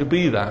never going to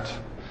be that.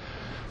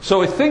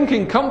 So a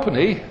thinking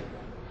company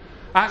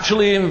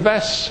actually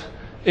invests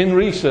in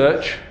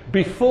research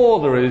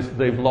before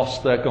they've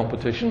lost their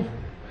competition,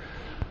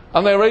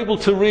 and they're able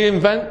to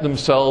reinvent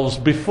themselves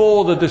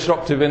before the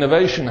disruptive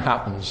innovation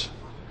happens.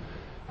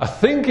 A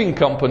thinking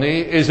company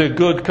is a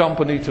good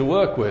company to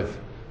work with,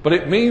 but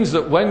it means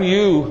that when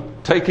you,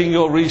 taking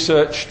your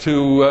research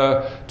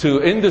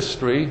to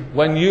industry,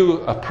 when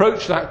you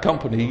approach that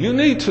company, you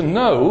need to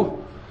know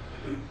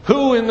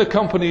who in the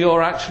company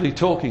you're actually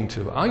talking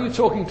to. Are you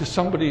talking to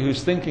somebody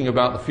who's thinking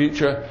about the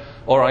future,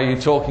 or are you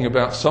talking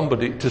about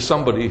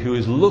somebody who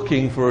is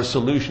looking for a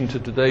solution to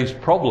today's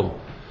problem?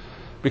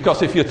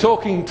 Because if you're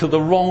talking to the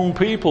wrong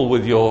people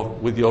with your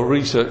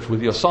research,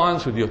 with your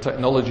science, with your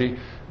technology,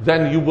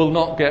 then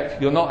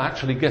you're not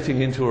actually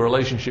getting into a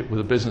relationship with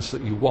a business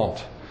that you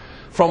want.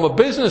 From a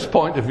business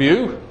point of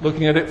view,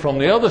 looking at it from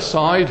the other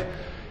side,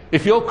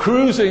 if you're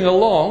cruising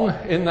along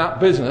in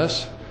that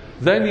business,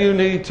 then you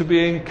need to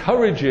be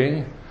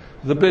encouraging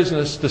the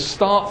business to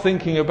start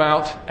thinking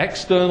about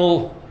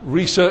external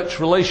research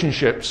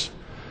relationships.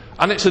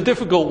 And it's a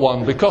difficult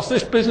one because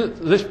this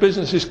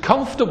business is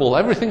comfortable.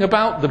 Everything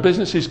about the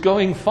business is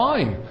going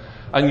fine.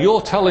 And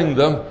you're telling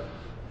them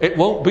it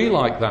won't be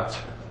like that.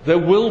 There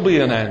will be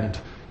an end.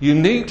 You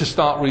need to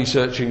start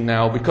researching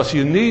now because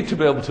you need to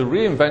be able to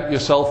reinvent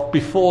yourself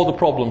before the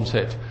problems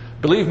hit.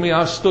 Believe me,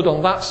 I've stood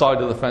on that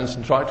side of the fence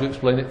and tried to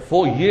explain it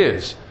for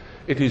years.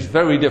 It is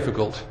very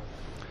difficult.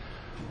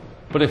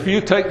 But if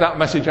you take that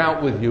message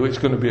out with you, it's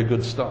going to be a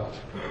good start.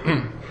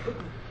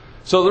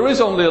 So there is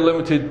only a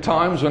limited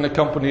times when a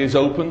company is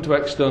open to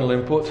external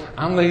input,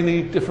 and they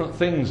need different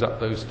things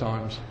at those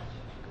times.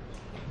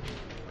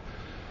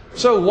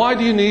 So why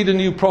do you need a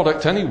new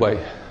product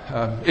anyway?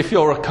 If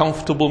you're a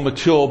comfortable,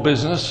 mature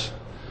business,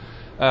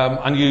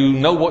 and you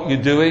know what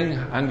you're doing,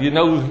 and you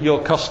know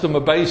your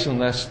customer base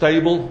and they're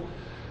stable,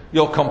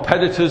 your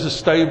competitors are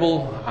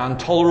stable and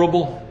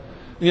tolerable,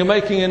 and you're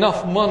making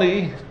enough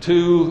money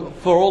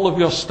for all of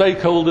your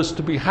stakeholders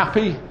to be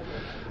happy,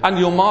 and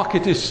your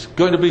market is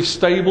going to be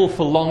stable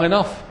for long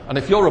enough. And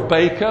if you're a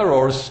baker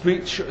or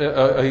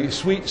a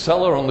sweet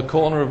seller on the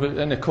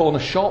corner in a corner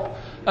shop,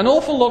 an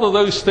awful lot of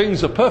those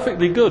things are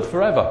perfectly good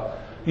forever.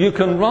 You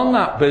can run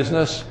that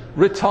business,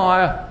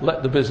 retire,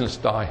 let the business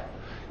die.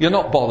 You're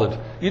not bothered.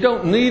 You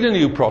don't need a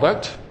new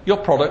product. Your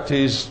product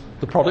is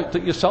the product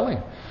that you're selling.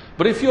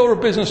 But if you're a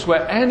business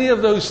where any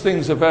of those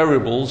things are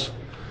variables,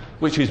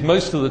 which is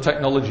most of the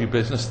technology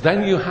business,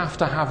 then you have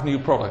to have new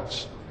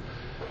products.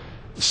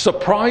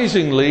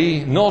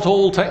 Surprisingly, not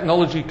all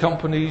technology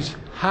companies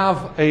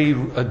have a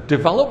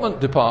development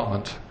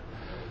department.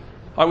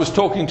 I was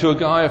talking to a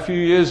guy a few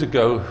years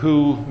ago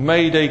who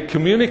made a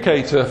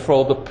communicator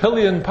for the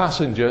pillion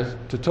passenger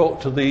to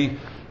talk to the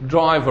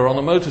driver on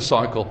a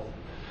motorcycle.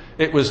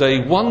 It was a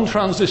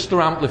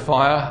 1-transistor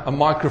amplifier, a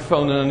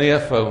microphone and an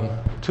earphone,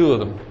 2 of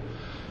them.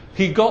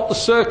 He got the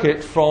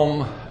circuit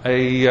from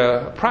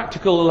a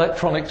practical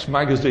electronics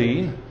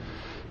magazine,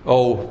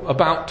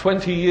 about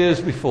 20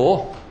 years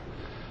before.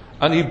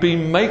 And he'd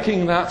been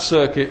making that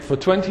circuit for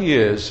 20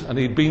 years, and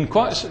he'd been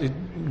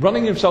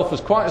running himself as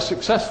quite a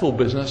successful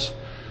business.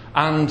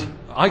 And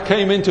I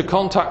came into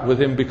contact with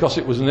him because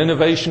it was an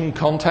innovation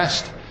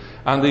contest,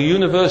 and the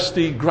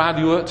university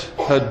graduate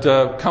had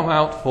come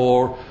out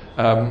for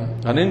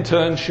an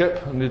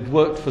internship, and had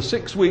worked for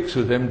 6 weeks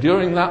with him.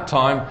 During that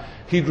time,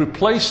 he'd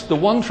replaced the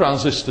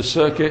 1-transistor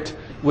circuit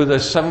with a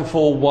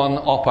 741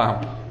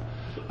 op-amp,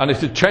 and it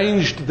had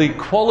changed the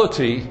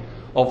quality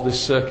of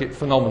this circuit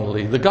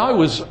phenomenally. The guy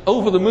was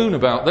over the moon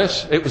about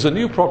this. It was a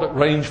new product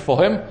range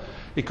for him.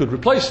 He could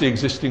replace the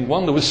existing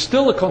one. There was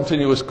still a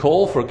continuous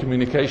call for a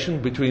communication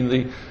between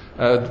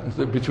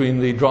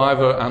the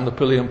driver and the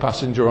pillion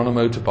passenger on a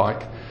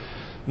motorbike.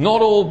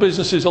 Not all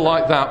businesses are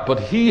like that, but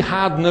he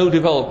had no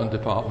development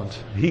department.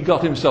 He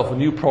got himself a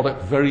new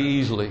product very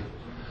easily.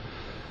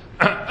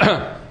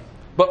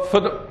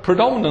 But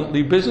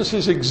predominantly,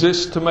 businesses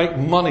exist to make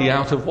money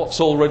out of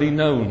what's already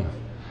known.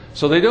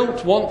 So they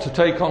don't want to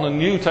take on a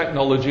new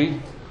technology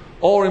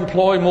or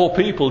employ more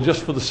people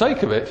just for the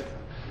sake of it.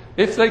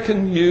 If they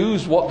can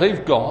use what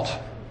they've got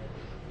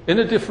in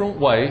a different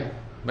way,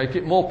 make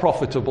it more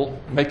profitable,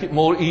 make it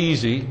more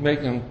easy.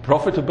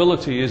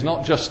 Profitability is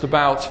not just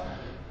about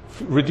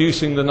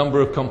reducing the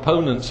number of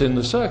components in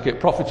the circuit.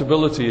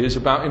 Profitability is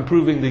about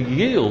improving the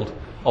yield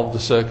of the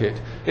circuit.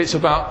 It's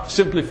about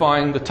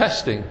simplifying the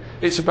testing.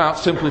 It's about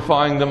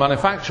simplifying the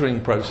manufacturing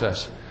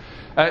process.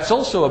 It's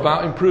also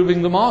about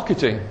improving the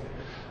marketing.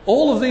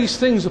 All of these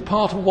things are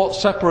part of what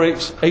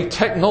separates a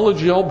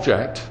technology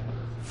object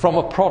from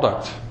a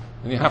product.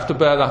 And you have to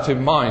bear that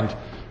in mind,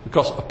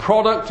 because a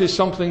product is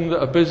something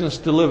that a business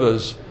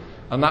delivers,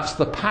 and that's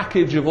the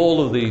package of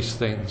all of these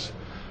things.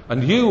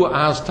 And you,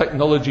 as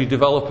technology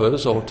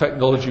developers or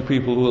technology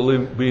people who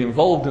will be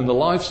involved in the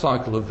life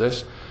cycle of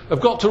this, have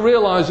got to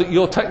realize that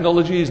your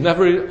technology is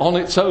never on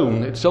its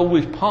own. It's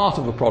always part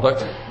of a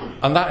product,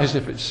 and that is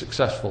if it's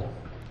successful.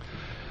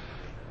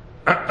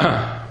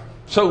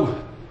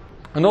 So,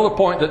 another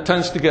point that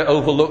tends to get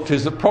overlooked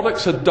is that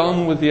products are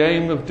done with the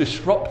aim of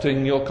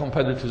disrupting your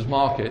competitor's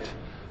market.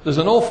 There's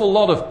an awful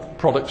lot of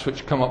products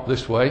which come up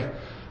this way,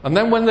 and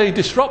then when they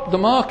disrupt the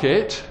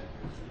market,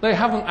 they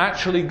haven't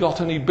actually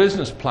got any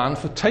business plan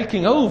for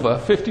taking over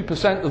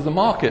 50% of the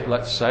market,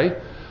 let's say,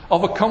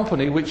 of a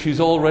company which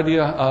is already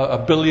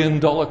a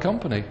billion-dollar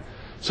company.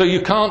 So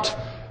you can't,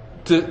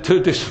 to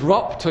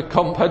disrupt a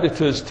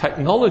competitor's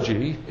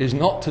technology is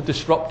not to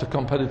disrupt a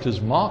competitor's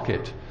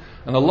market.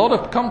 And a lot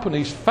of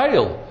companies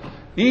fail,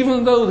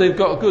 even though they've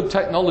got a good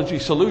technology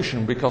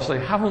solution, because they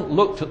haven't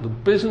looked at the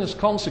business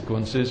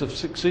consequences of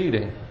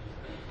succeeding.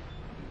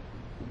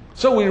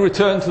 So we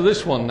return to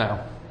this one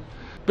now.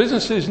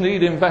 Businesses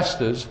need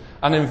investors,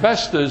 and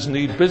investors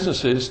need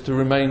businesses to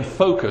remain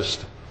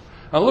focused.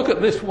 And look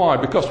at this why,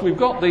 because we've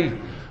got the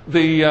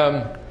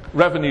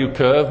revenue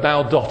curve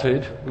now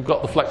dotted, we've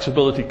got the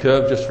flexibility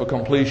curve just for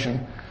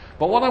completion.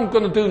 But what I'm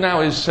going to do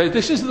now is say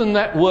this is the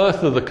net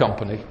worth of the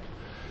company.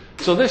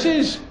 So this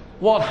is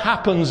what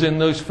happens in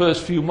those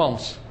first few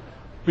months.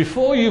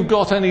 Before you've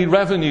got any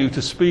revenue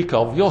to speak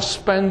of, you're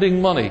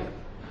spending money.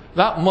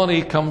 That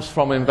money comes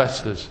from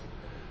investors.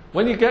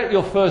 When you get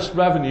your first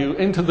revenue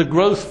into the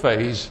growth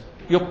phase,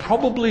 you're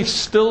probably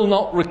still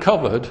not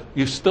recovered,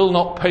 you've still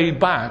not paid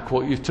back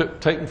what you've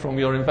taken from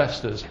your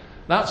investors.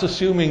 That's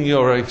assuming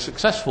you're a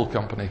successful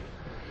company.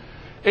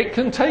 It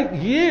can take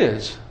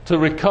years to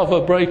recover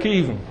break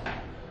even.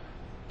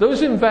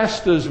 Those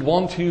investors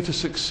want you to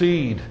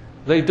succeed.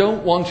 They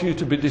don't want you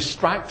to be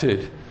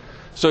distracted.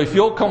 So if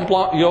you're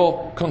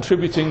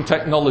contributing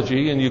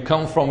technology and you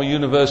come from a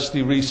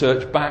university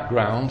research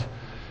background,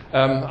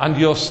 and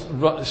you're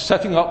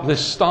setting up this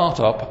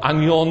startup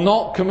and you're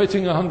not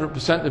committing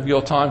 100% of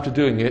your time to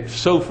doing it.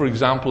 So, for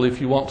example,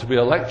 if you want to be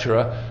a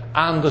lecturer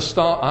and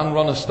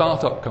run a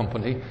startup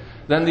company,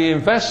 then the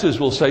investors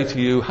will say to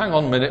you, hang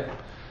on a minute,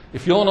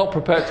 if you're not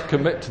prepared to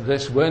commit to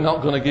this, we're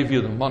not going to give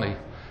you the money.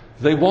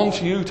 They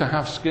want you to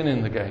have skin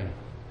in the game.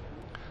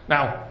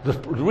 Now, the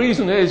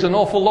reason is an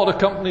awful lot of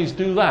companies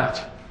do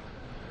that.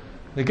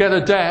 They get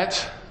a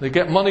debt, they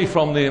get money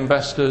from the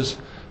investors,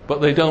 but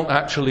they don't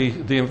actually,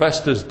 the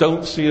investors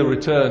don't see a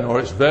return, or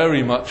it's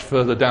very much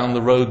further down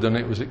the road than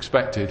it was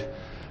expected.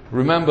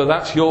 Remember,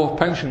 that's your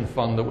pension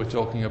fund that we're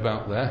talking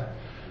about there.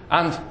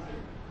 And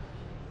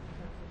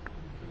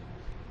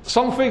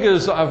some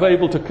figures that I've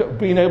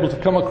been able to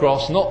come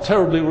across, not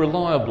terribly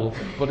reliable,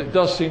 but it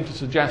does seem to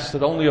suggest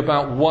that only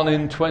about 1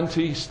 in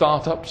 20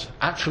 startups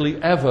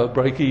actually ever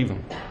break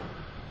even.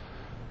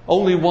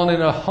 Only 1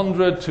 in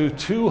 100 to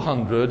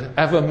 200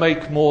 ever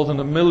make more than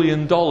 $1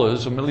 million,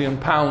 £1 million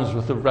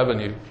worth of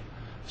revenue.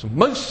 So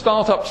most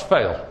startups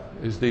fail,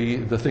 is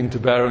the thing to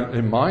bear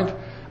in mind.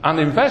 And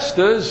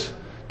investors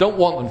don't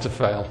want them to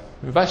fail.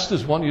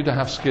 Investors want you to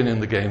have skin in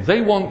the game.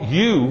 They want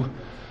you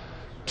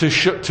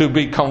to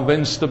be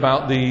convinced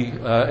about the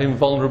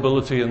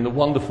invulnerability and the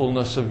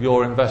wonderfulness of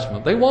your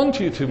investment. They want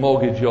you to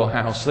mortgage your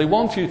house. They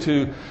want you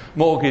to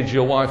mortgage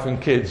your wife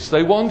and kids.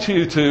 They want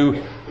you to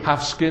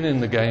have skin in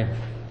the game,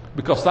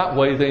 because that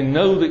way they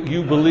know that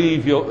you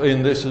believe you're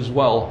in this as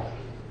well.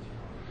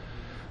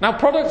 Now,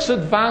 products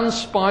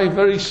advance by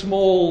very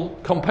small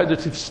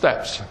competitive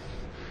steps.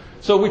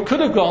 So we could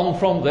have gone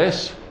from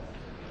this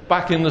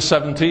back in the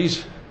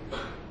 70s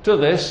to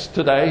this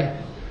today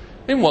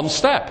in one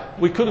step.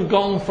 We could have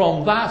gone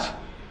from that,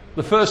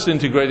 the first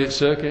integrated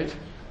circuit,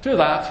 to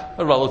that,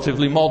 a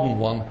relatively modern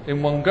one,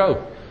 in one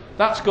go.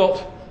 That's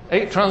got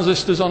 8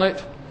 transistors on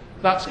it.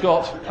 That's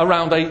got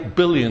around 8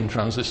 billion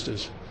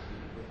transistors.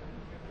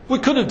 We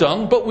could have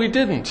done, but we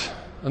didn't.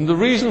 And the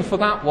reason for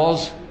that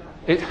was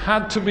it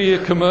had to be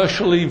a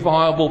commercially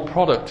viable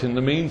product in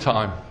the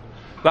meantime.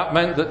 That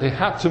meant that they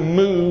had to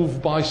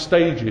move by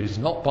stages,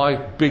 not by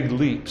big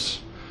leaps.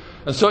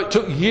 And so it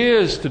took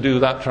years to do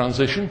that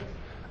transition,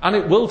 and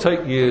it will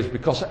take years,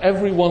 because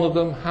every one of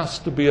them has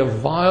to be a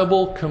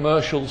viable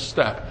commercial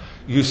step.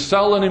 You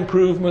sell an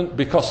improvement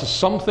because of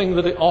something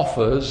that it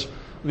offers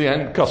the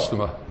end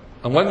customer.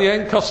 And when the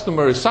end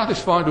customer is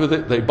satisfied with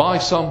it, they buy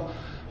some,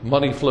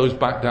 money flows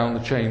back down the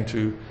chain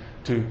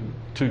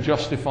to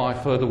justify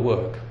further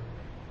work.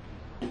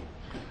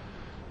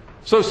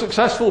 So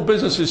successful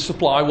businesses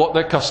supply what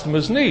their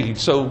customers need.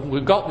 So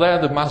we've got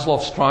there the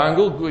Maslow's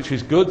triangle, which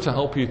is good to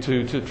help you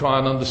to try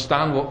and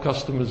understand what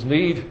customers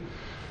need.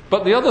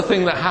 But the other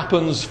thing that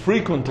happens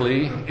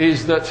frequently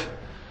is that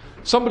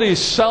somebody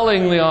is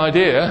selling the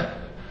idea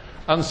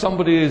and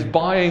somebody is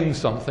buying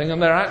something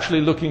and they're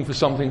actually looking for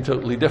something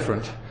totally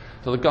different.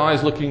 So the guy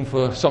is looking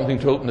for something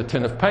to open a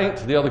tin of paint,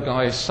 the other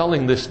guy is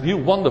selling this new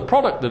wonder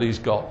product that he's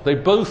got. They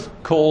both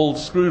called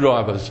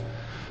screwdrivers.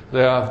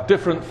 They have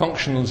different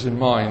functions in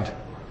mind.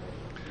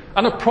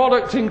 And a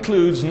product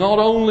includes not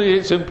only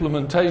its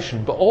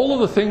implementation, but all of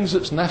the things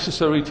that's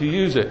necessary to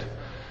use it.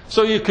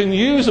 So you can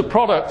use a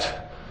product,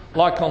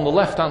 like on the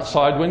left-hand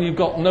side, when you've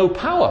got no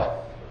power.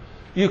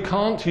 You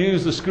can't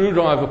use the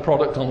screwdriver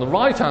product on the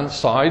right-hand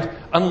side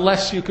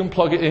unless you can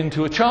plug it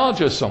into a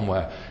charger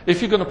somewhere.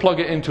 If you're going to plug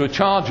it into a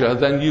charger,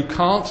 then you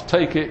can't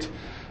take it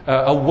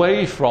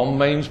away from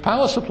mains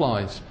power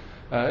supplies.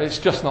 It's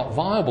just not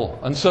viable.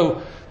 And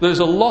so there's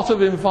a lot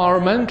of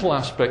environmental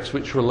aspects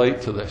which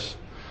relate to this.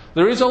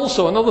 There is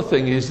also another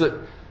thing, is that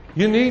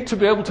you need to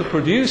be able to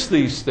produce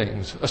these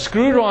things. A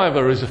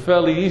screwdriver is a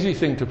fairly easy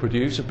thing to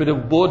produce, a bit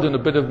of wood and a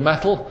bit of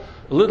metal,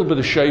 a little bit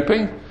of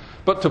shaping.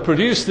 But to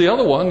produce the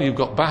other one, you've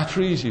got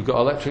batteries, you've got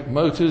electric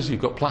motors,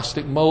 you've got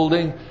plastic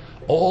moulding,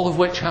 all of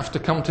which have to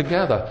come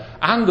together.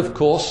 And of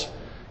course,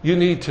 you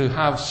need to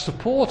have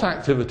support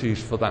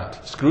activities for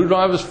that.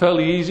 Screwdrivers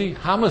fairly easy,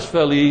 hammers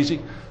fairly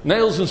easy,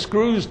 nails and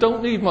screws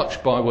don't need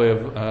much by way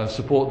of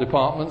support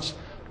departments,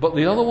 but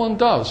the other one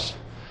does.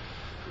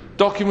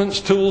 Documents,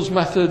 tools,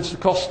 methods, the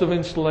cost of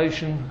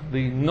installation,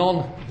 the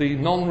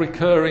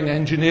non-recurring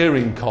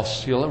engineering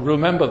costs. You'll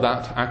remember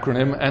that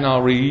acronym,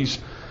 NREs.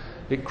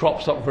 It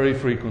crops up very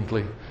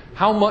frequently.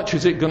 How much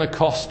is it going to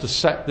cost to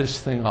set this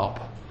thing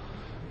up?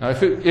 Now,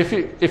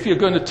 if you're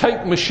going to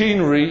take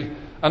machinery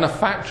and a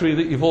factory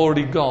that you've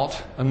already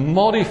got and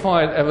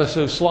modify it ever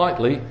so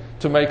slightly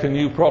to make a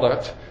new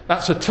product,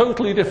 that's a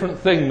totally different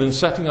thing than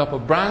setting up a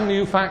brand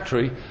new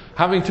factory,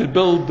 having to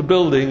build the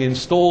building,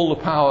 install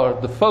the power,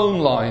 the phone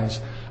lines,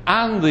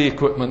 and the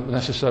equipment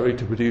necessary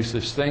to produce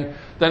this thing.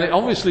 Then it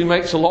obviously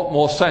makes a lot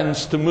more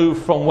sense to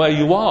move from where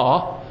you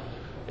are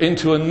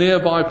into a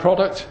nearby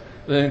product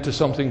than into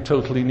something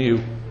totally new.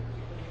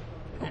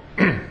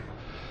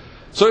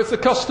 So if the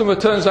customer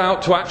turns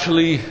out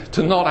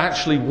to not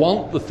actually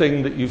want the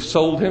thing that you've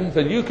sold him,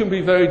 then you can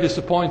be very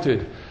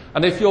disappointed.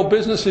 And if your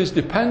business is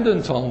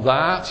dependent on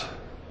that,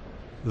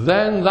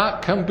 then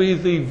that can be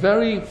the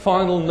very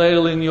final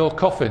nail in your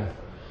coffin.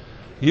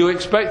 You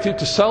expected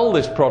to sell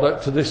this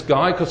product to this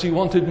guy because he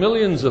wanted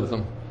millions of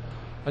them.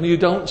 And you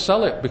don't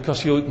sell it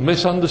because you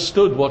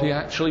misunderstood what he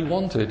actually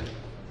wanted.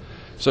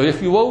 So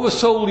if you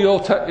oversold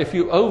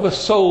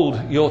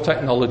your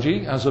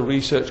technology as a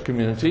research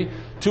community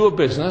to a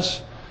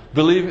business,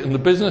 and the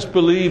business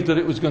believed that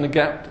it was going to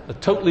get a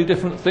totally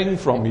different thing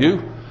from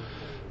you,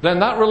 then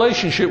that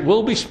relationship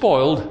will be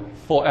spoiled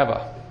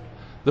forever.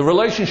 The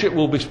relationship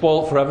will be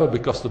spoiled forever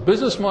because the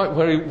business might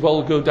very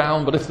well go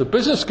down, but if the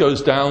business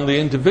goes down, the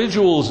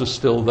individuals are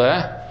still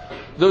there.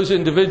 Those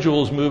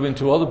individuals move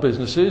into other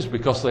businesses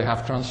because they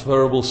have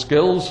transferable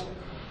skills.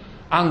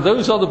 And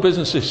those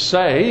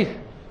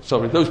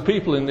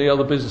people in the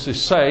other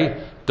businesses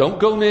say, don't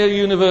go near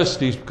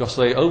universities because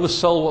they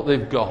oversell what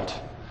they've got.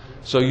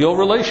 So your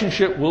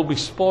relationship will be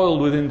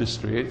spoiled with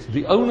industry.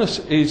 The onus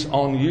is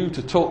on you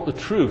to talk the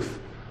truth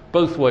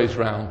both ways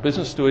round,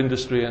 business to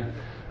industry and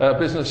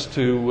business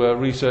to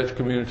research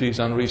communities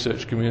and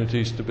research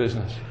communities to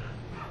business.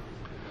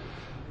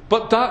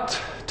 But that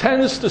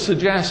tends to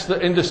suggest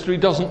that industry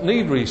doesn't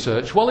need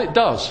research. Well, it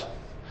does.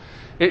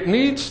 It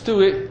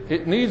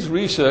needs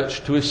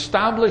research to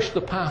establish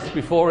the path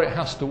before it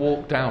has to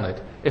walk down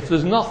it. If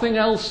there's nothing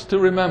else to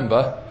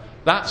remember,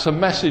 that's a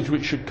message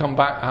which should come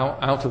back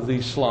out of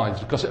these slides,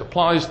 because it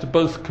applies to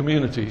both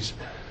communities.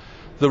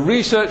 The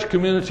research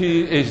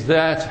community is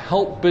there to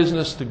help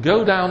business to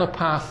go down a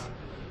path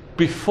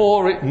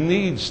before it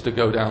needs to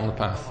go down the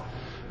path.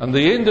 And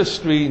the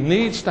industry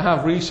needs to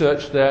have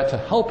research there to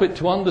help it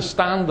to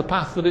understand the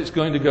path that it's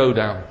going to go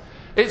down.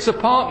 It's a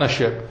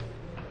partnership.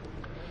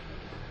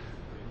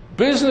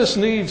 Business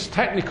needs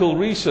technical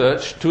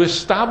research to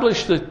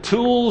establish the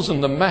tools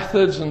and the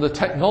methods and the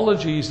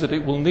technologies that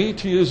it will need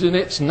to use in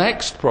its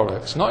next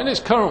products, not in its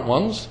current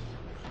ones.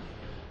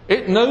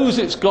 It knows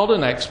it's got a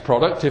next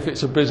product if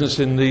it's a business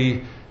in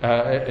the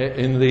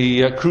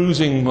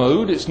cruising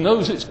mode. It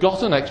knows it's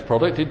got a next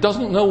product. It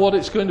doesn't know what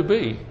it's going to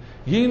be.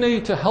 You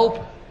need to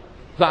help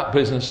that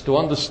business to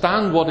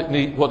understand what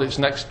its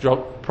next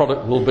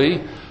product will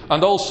be,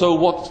 and also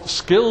what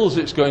skills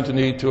it's going to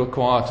need to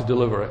acquire to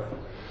deliver it.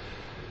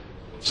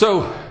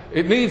 So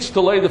it needs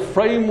to lay the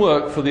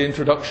framework for the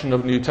introduction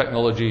of new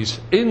technologies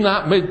in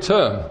that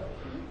mid-term,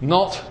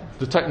 not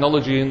the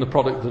technology in the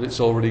product that it's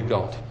already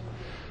got.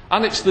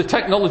 And it's the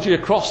technology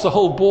across the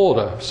whole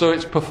border. So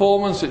it's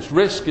performance, it's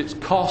risk, it's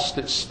cost,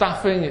 it's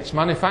staffing, it's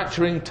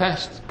manufacturing,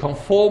 test,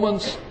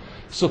 conformance,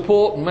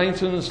 support,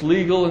 maintenance,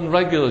 legal and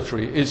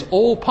regulatory is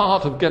all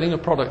part of getting a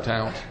product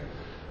out.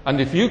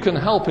 And if you can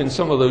help in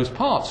some of those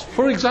parts,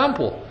 for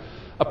example,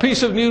 a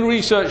piece of new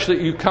research that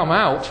you come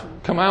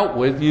out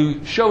with,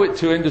 you show it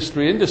to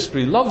industry,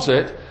 industry loves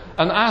it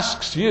and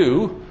asks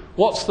you,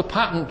 what's the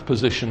patent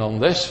position on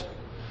this?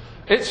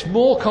 It's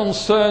more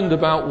concerned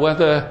about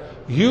whether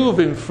you've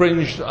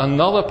infringed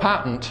another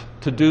patent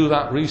to do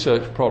that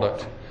research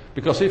product.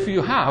 Because if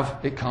you have,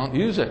 it can't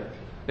use it.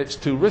 It's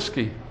too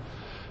risky.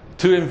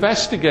 To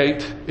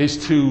investigate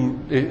is too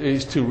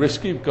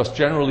risky because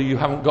generally you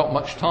haven't got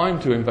much time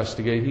to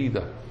investigate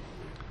either.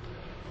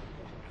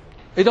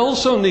 It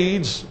also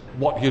needs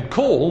what you'd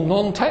call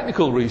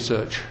non-technical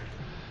research.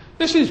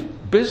 This is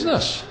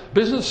business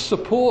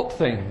support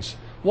things.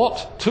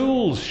 What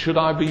tools should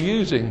I be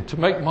using to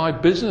make my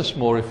business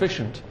more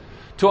efficient?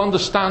 To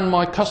understand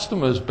my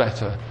customers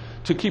better?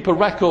 To keep a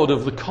record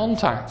of the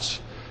contacts?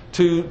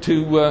 To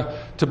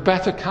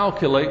better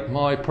calculate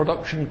my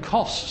production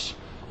costs?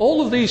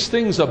 All of these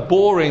things are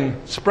boring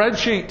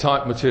spreadsheet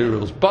type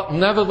materials, but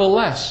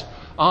nevertheless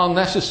are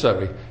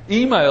necessary.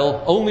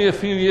 Email only a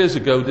few years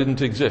ago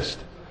didn't exist.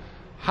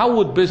 How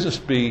would business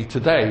be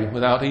today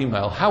without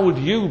email? How would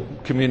you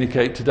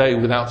communicate today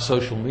without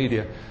social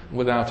media,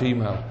 without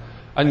email?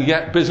 And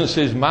yet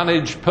businesses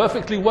manage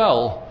perfectly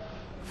well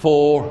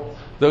for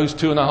those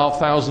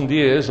 2,500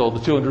 years, or the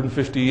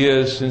 250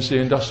 years since the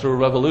Industrial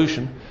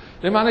Revolution.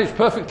 They managed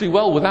perfectly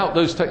well without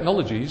those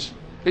technologies.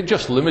 It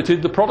just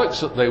limited the products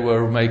that they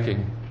were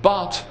making.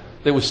 But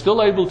they were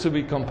still able to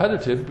be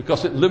competitive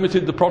because it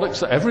limited the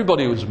products that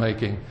everybody was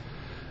making.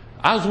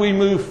 As we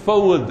move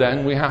forward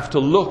then, we have to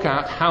look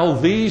at how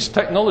these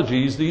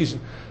technologies,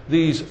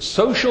 these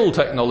social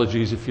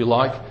technologies, if you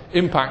like,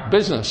 impact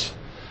business.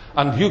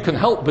 And you can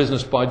help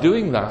business by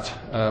doing that,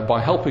 by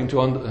helping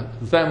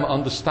them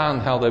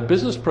understand how their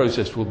business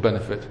process will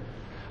benefit.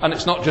 And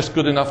it's not just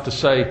good enough to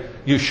say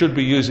you should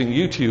be using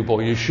YouTube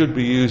or you should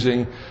be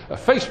using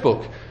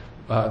Facebook.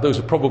 Those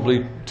are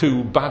probably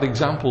two bad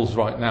examples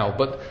right now.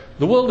 But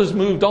the world has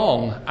moved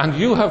on, and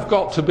you have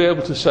got to be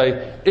able to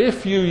say,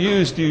 if you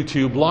used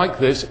YouTube like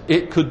this,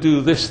 it could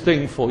do this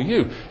thing for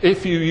you.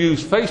 If you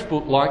use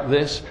Facebook like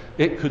this,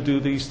 it could do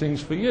these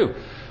things for you.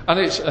 And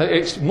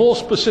it's more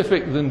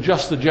specific than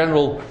just the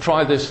general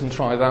try this and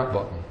try that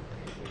button.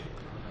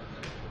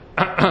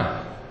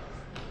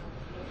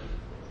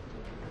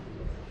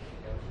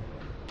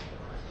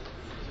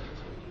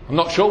 I'm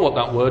not sure what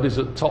that word is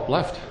at the top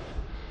left.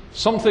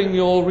 Something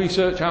your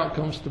research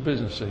outcomes to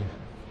business see.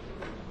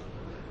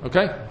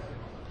 Okay?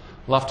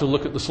 We'll have to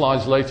look at the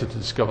slides later to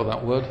discover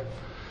that word.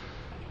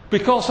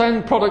 Because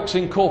end products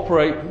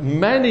incorporate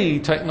many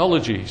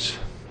technologies,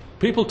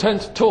 people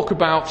tend to talk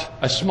about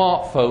a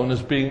smartphone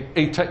as being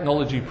a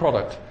technology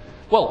product.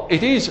 Well,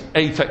 it is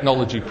a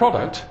technology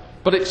product,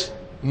 but it's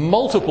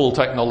multiple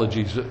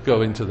technologies that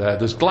go into there.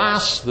 There's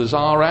glass, there's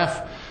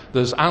RF,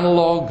 there's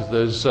analog,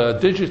 there's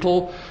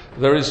digital,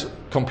 there is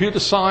computer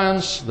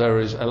science, there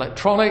is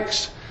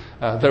electronics,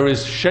 there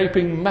is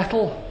shaping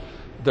metal,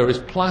 there is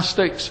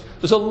plastics.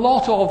 There's a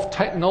lot of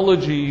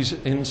technologies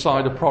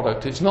inside a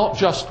product. It's not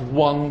just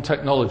one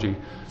technology.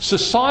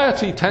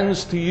 Society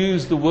tends to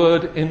use the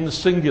word in the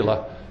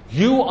singular.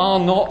 You are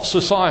not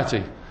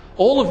society.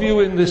 All of you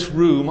in this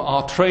room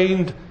are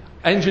trained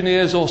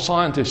engineers or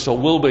scientists, or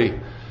will be.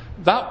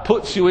 That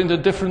puts you in a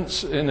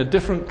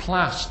different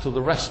class to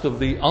the rest of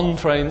the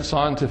untrained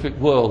scientific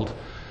world.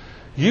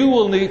 You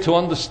will need to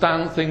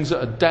understand things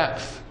at a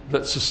depth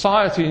that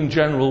society in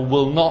general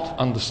will not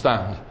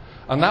understand.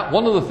 And that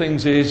one of the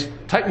things is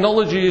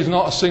technology is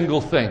not a single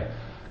thing.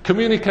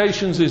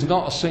 Communications is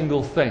not a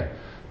single thing.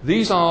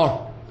 These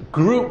are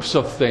groups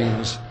of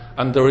things,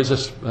 and there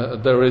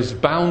is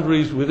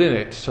boundaries within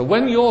it. So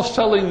when you're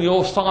selling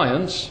your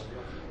science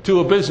to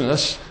a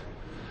business,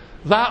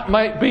 that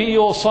might be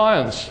your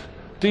science.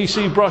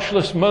 DC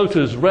brushless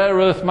motors, rare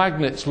earth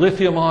magnets,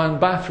 lithium-ion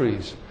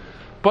batteries.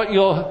 But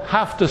you'll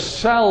have to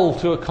sell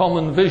to a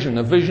common vision,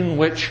 a vision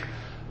which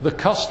the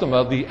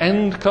customer, the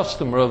end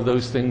customer of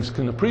those things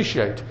can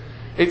appreciate.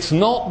 It's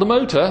not the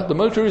motor. The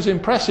motor is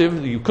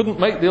impressive. You couldn't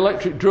make the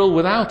electric drill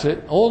without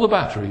it, or the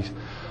batteries,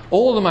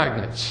 or the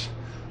magnets.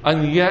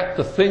 And yet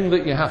the thing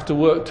that you have to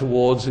work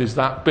towards is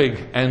that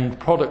big end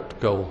product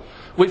goal.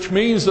 Which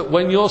means that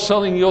when you're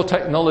selling your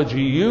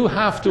technology, you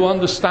have to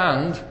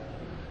understand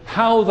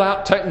how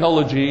that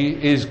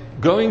technology is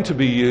going to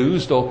be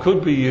used or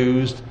could be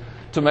used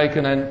to make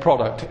an end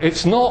product.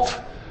 It's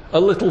not a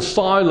little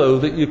silo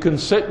that you can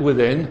sit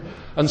within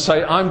and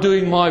say, I'm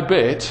doing my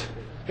bit.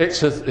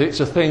 It's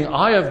a thing,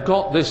 I have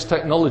got this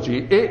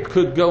technology. It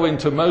could go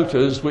into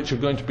motors which are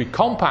going to be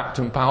compact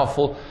and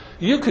powerful.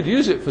 You could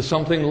use it for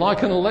something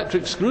like an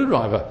electric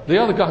screwdriver.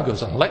 The other guy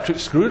goes, an electric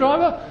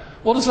screwdriver?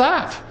 What is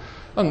that?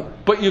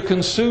 But you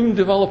can soon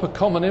develop a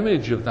common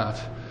image of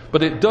that.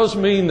 But it does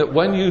mean that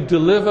when you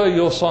deliver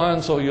your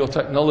science or your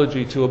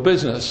technology to a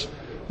business,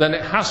 then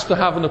it has to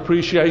have an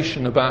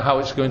appreciation about how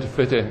it's going to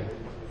fit in.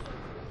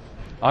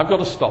 I've got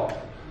to stop.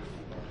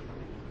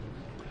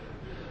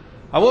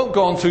 I won't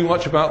go on too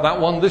much about that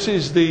one. This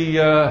is the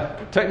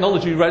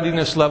technology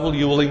readiness level.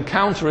 You will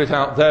encounter it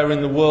out there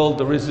in the world.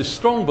 There is this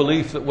strong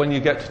belief that when you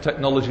get to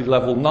technology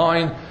level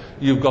 9,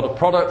 you've got a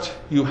product.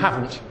 You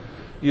haven't.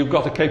 You've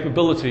got a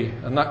capability,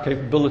 and that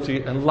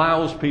capability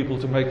allows people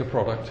to make a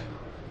product.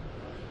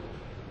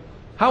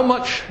 How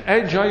much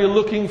edge are you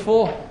looking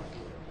for?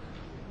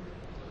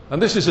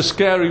 And this is a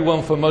scary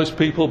one for most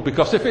people,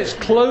 because if it's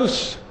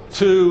close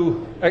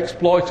to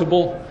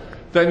exploitable,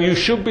 then you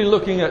should be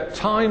looking at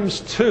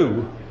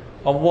 ×2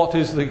 on what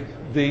is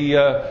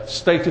the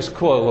status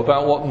quo,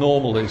 about what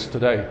normal is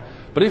today.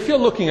 But if you're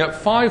looking at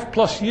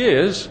 5+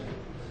 years,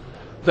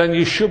 then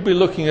you should be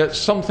looking at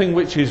something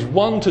which is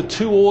 1 to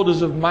 2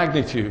 orders of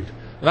magnitude.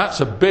 And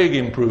that's a big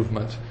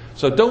improvement.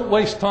 So don't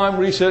waste time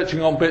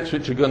researching on bits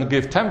which are going to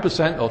give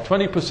 10% or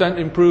 20%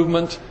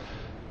 improvement.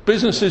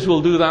 Businesses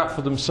will do that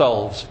for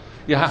themselves.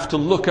 You have to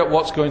look at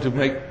what's going to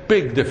make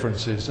big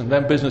differences, and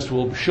then business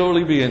will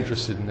surely be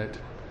interested in it.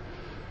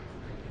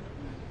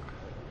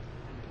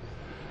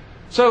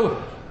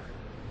 So,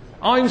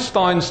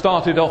 Einstein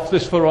started off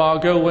this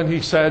farrago when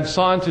he said,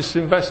 scientists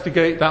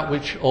investigate that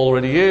which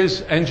already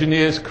is,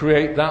 engineers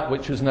create that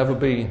which has never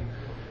been.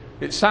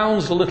 It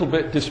sounds a little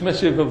bit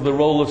dismissive of the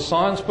role of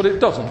science, but it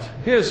doesn't.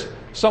 Here's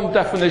some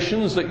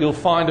definitions that you'll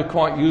find are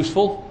quite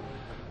useful.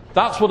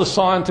 That's what a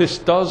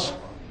scientist does.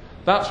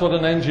 That's what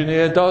an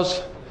engineer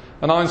does.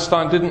 And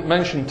Einstein didn't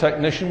mention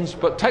technicians,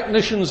 but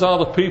technicians are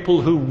the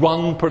people who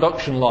run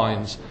production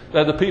lines.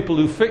 They're the people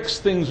who fix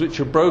things which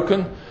are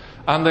broken,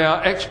 and they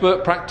are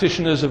expert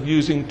practitioners of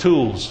using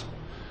tools.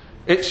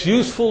 It's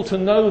useful to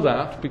know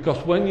that,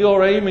 because when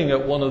you're aiming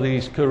at one of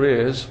these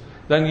careers,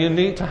 then you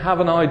need to have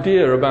an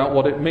idea about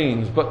what it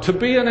means. But to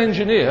be an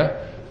engineer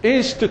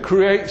is to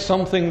create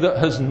something that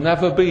has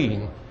never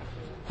been.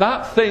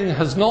 That thing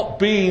has not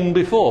been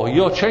before.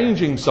 You're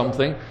changing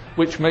something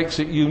which makes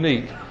it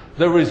unique.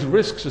 There is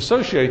risks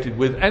associated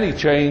with any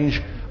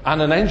change,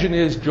 and an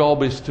engineer's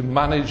job is to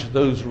manage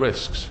those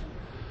risks.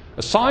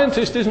 A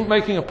scientist isn't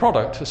making a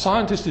product. A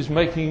scientist is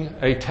making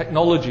a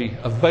technology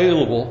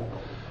available,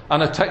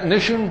 and a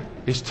technician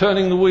is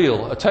turning the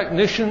wheel. A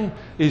technician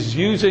is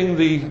using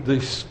the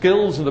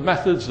skills and the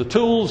methods, the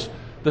tools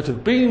that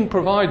have been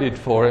provided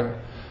for him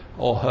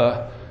or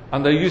her,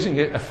 and they're using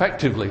it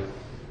effectively.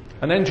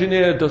 An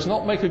engineer does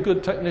not make a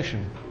good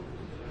technician.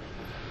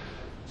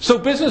 So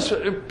business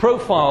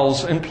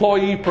profiles,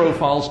 employee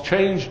profiles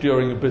change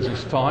during a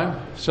business time.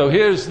 So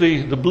here's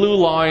the blue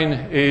line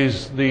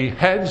is the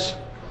heads,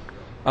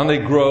 and they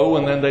grow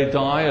and then they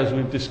die, as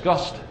we've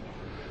discussed.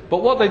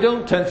 But what they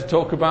don't tend to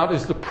talk about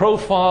is the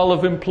profile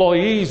of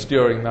employees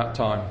during that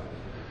time.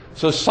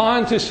 So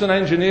scientists and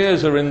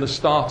engineers are in the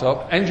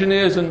startup,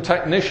 engineers and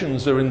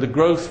technicians are in the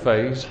growth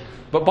phase,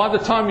 but by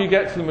the time you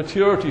get to the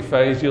maturity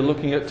phase, you're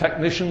looking at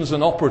technicians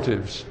and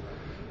operatives.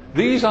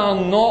 These are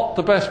not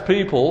the best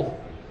people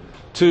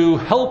to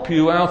help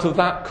you out of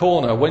that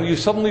corner. When you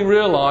suddenly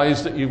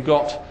realize that you've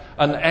got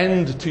an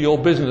end to your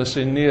business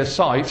in near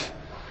sight,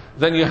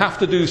 then you have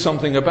to do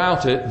something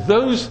about it.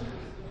 Those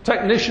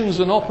technicians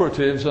and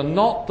operatives are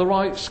not the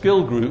right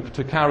skill group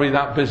to carry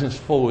that business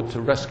forward,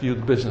 to rescue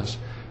the business.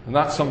 And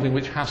that's something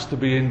which has to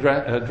be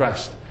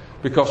addressed.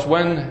 Because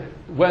when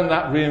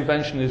that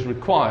reinvention is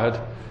required,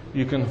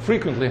 you can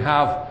frequently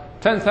have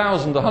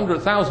 10,000,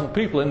 100,000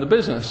 people in the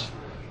business,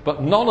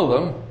 but none of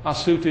them are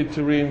suited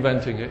to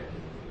reinventing it.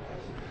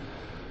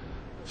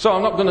 So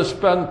I'm not going to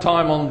spend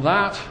time on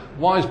that.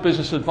 Wise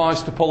business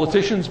advice to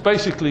politicians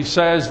basically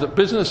says that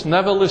business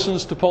never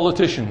listens to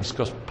politicians,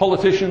 because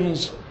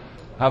politicians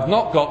have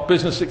not got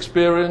business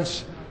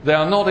experience. They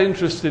are not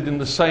interested in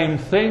the same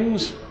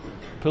things.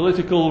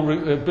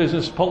 Politicians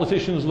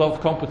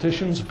love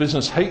competitions.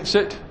 Business hates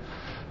it.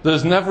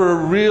 There's never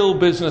a real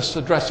business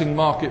addressing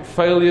market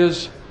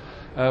failures.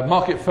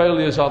 Market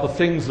failures are the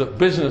things that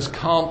business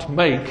can't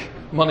make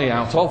money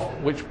out of,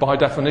 which by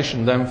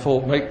definition then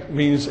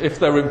means if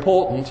they're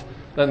important,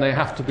 then they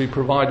have to be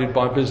provided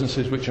by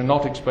businesses which are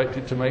not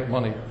expected to make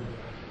money.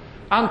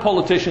 And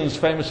politicians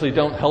famously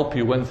don't help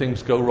you when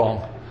things go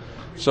wrong.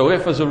 So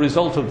if as a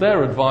result of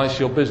their advice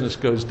your business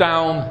goes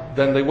down,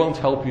 then they won't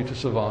help you to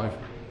survive.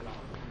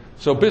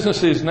 So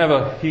businesses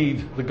never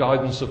heed the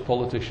guidance of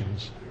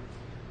politicians.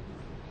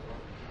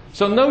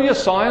 So know your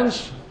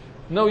science,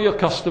 know your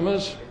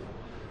customers.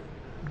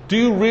 Do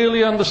you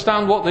really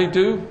understand what they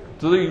do?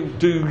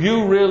 Do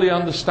you really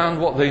understand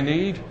what they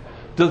need?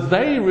 Do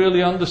they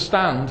really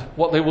understand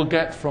what they will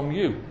get from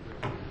you?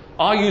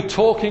 Are you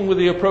talking with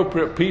the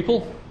appropriate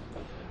people?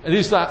 And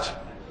is that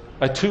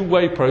a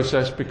two-way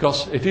process?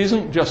 Because it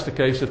isn't just a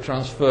case of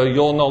transfer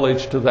your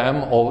knowledge to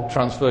them or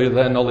transfer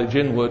their knowledge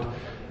inward.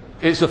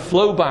 It's a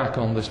flow back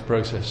on this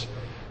process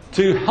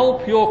to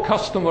help your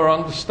customer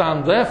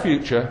understand their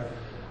future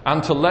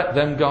and to let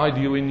them guide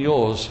you in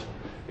yours.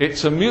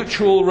 It's a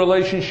mutual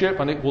relationship,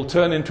 and it will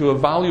turn into a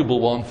valuable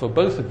one for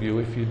both of you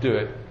if you do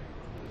it.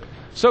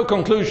 So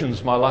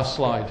conclusions, my last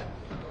slide.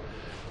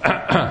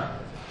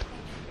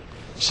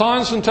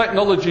 Science and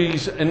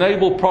technologies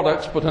enable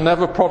products, but are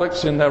never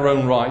products in their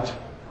own right.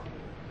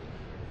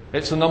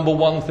 It's the number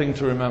one thing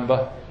to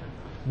remember.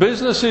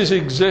 Businesses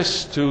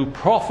exist to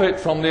profit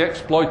from the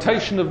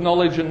exploitation of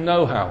knowledge and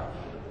know-how.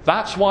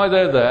 That's why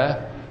they're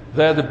there.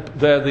 They're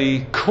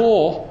the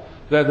core,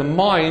 they're the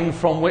mine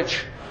from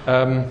which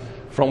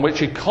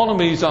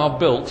economies are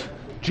built.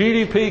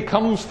 GDP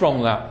comes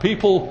from that.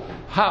 People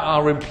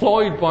are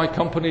employed by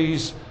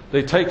companies,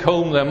 they take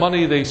home their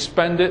money, they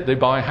spend it, they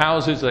buy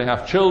houses, they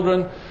have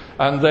children,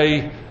 and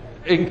they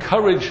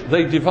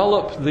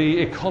develop the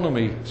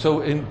economy.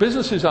 So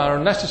businesses are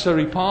a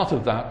necessary part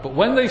of that, but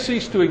when they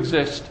cease to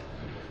exist,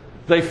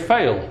 they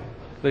fail.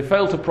 They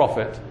fail to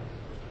profit.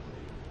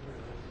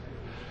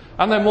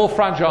 And they're more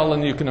fragile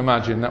than you can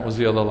imagine. That was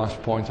the other last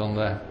point on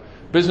there.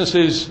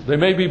 Businesses, they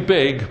may be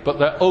big, but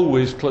they're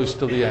always close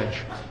to the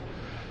edge.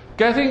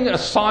 Getting a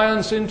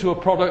science into a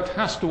product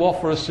has to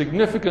offer a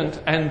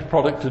significant end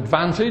product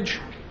advantage.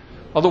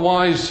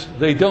 Otherwise,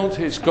 they don't.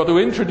 It's got to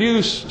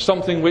introduce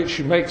something which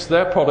makes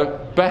their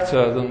product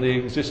better than the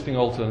existing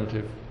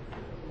alternative.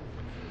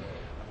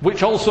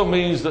 Which also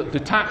means that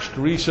detached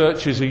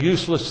research is a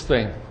useless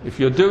thing. If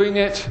you're doing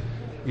it,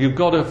 you've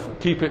got to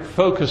keep it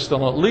focused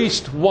on at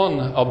least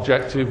one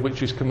objective,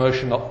 which is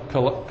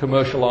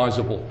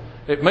commercializable.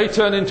 It may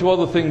turn into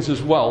other things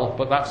as well,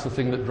 but that's the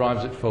thing that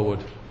drives it forward.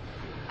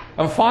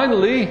 And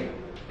finally,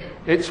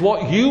 it's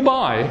what you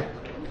buy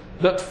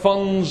that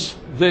funds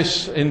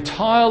this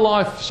entire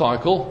life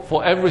cycle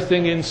for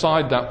everything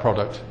inside that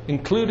product,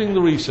 including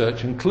the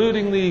research,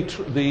 including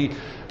the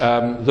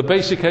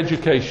basic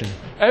education.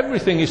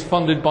 Everything is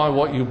funded by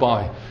what you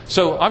buy.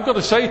 So I've got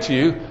to say to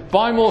you,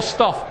 buy more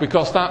stuff,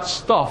 because that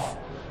stuff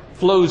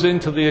flows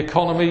into the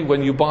economy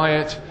when you buy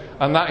it,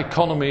 and that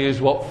economy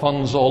is what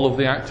funds all of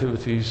the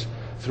activities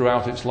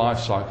throughout its life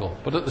cycle.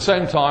 But at the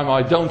same time,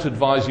 I don't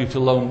advise you to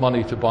loan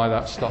money to buy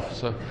that stuff.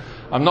 So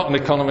I'm not an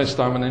economist,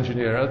 I'm an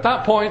engineer. At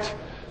that point,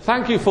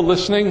 thank you for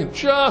listening,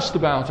 just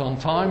about on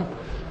time.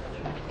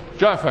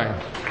 Jai Feng.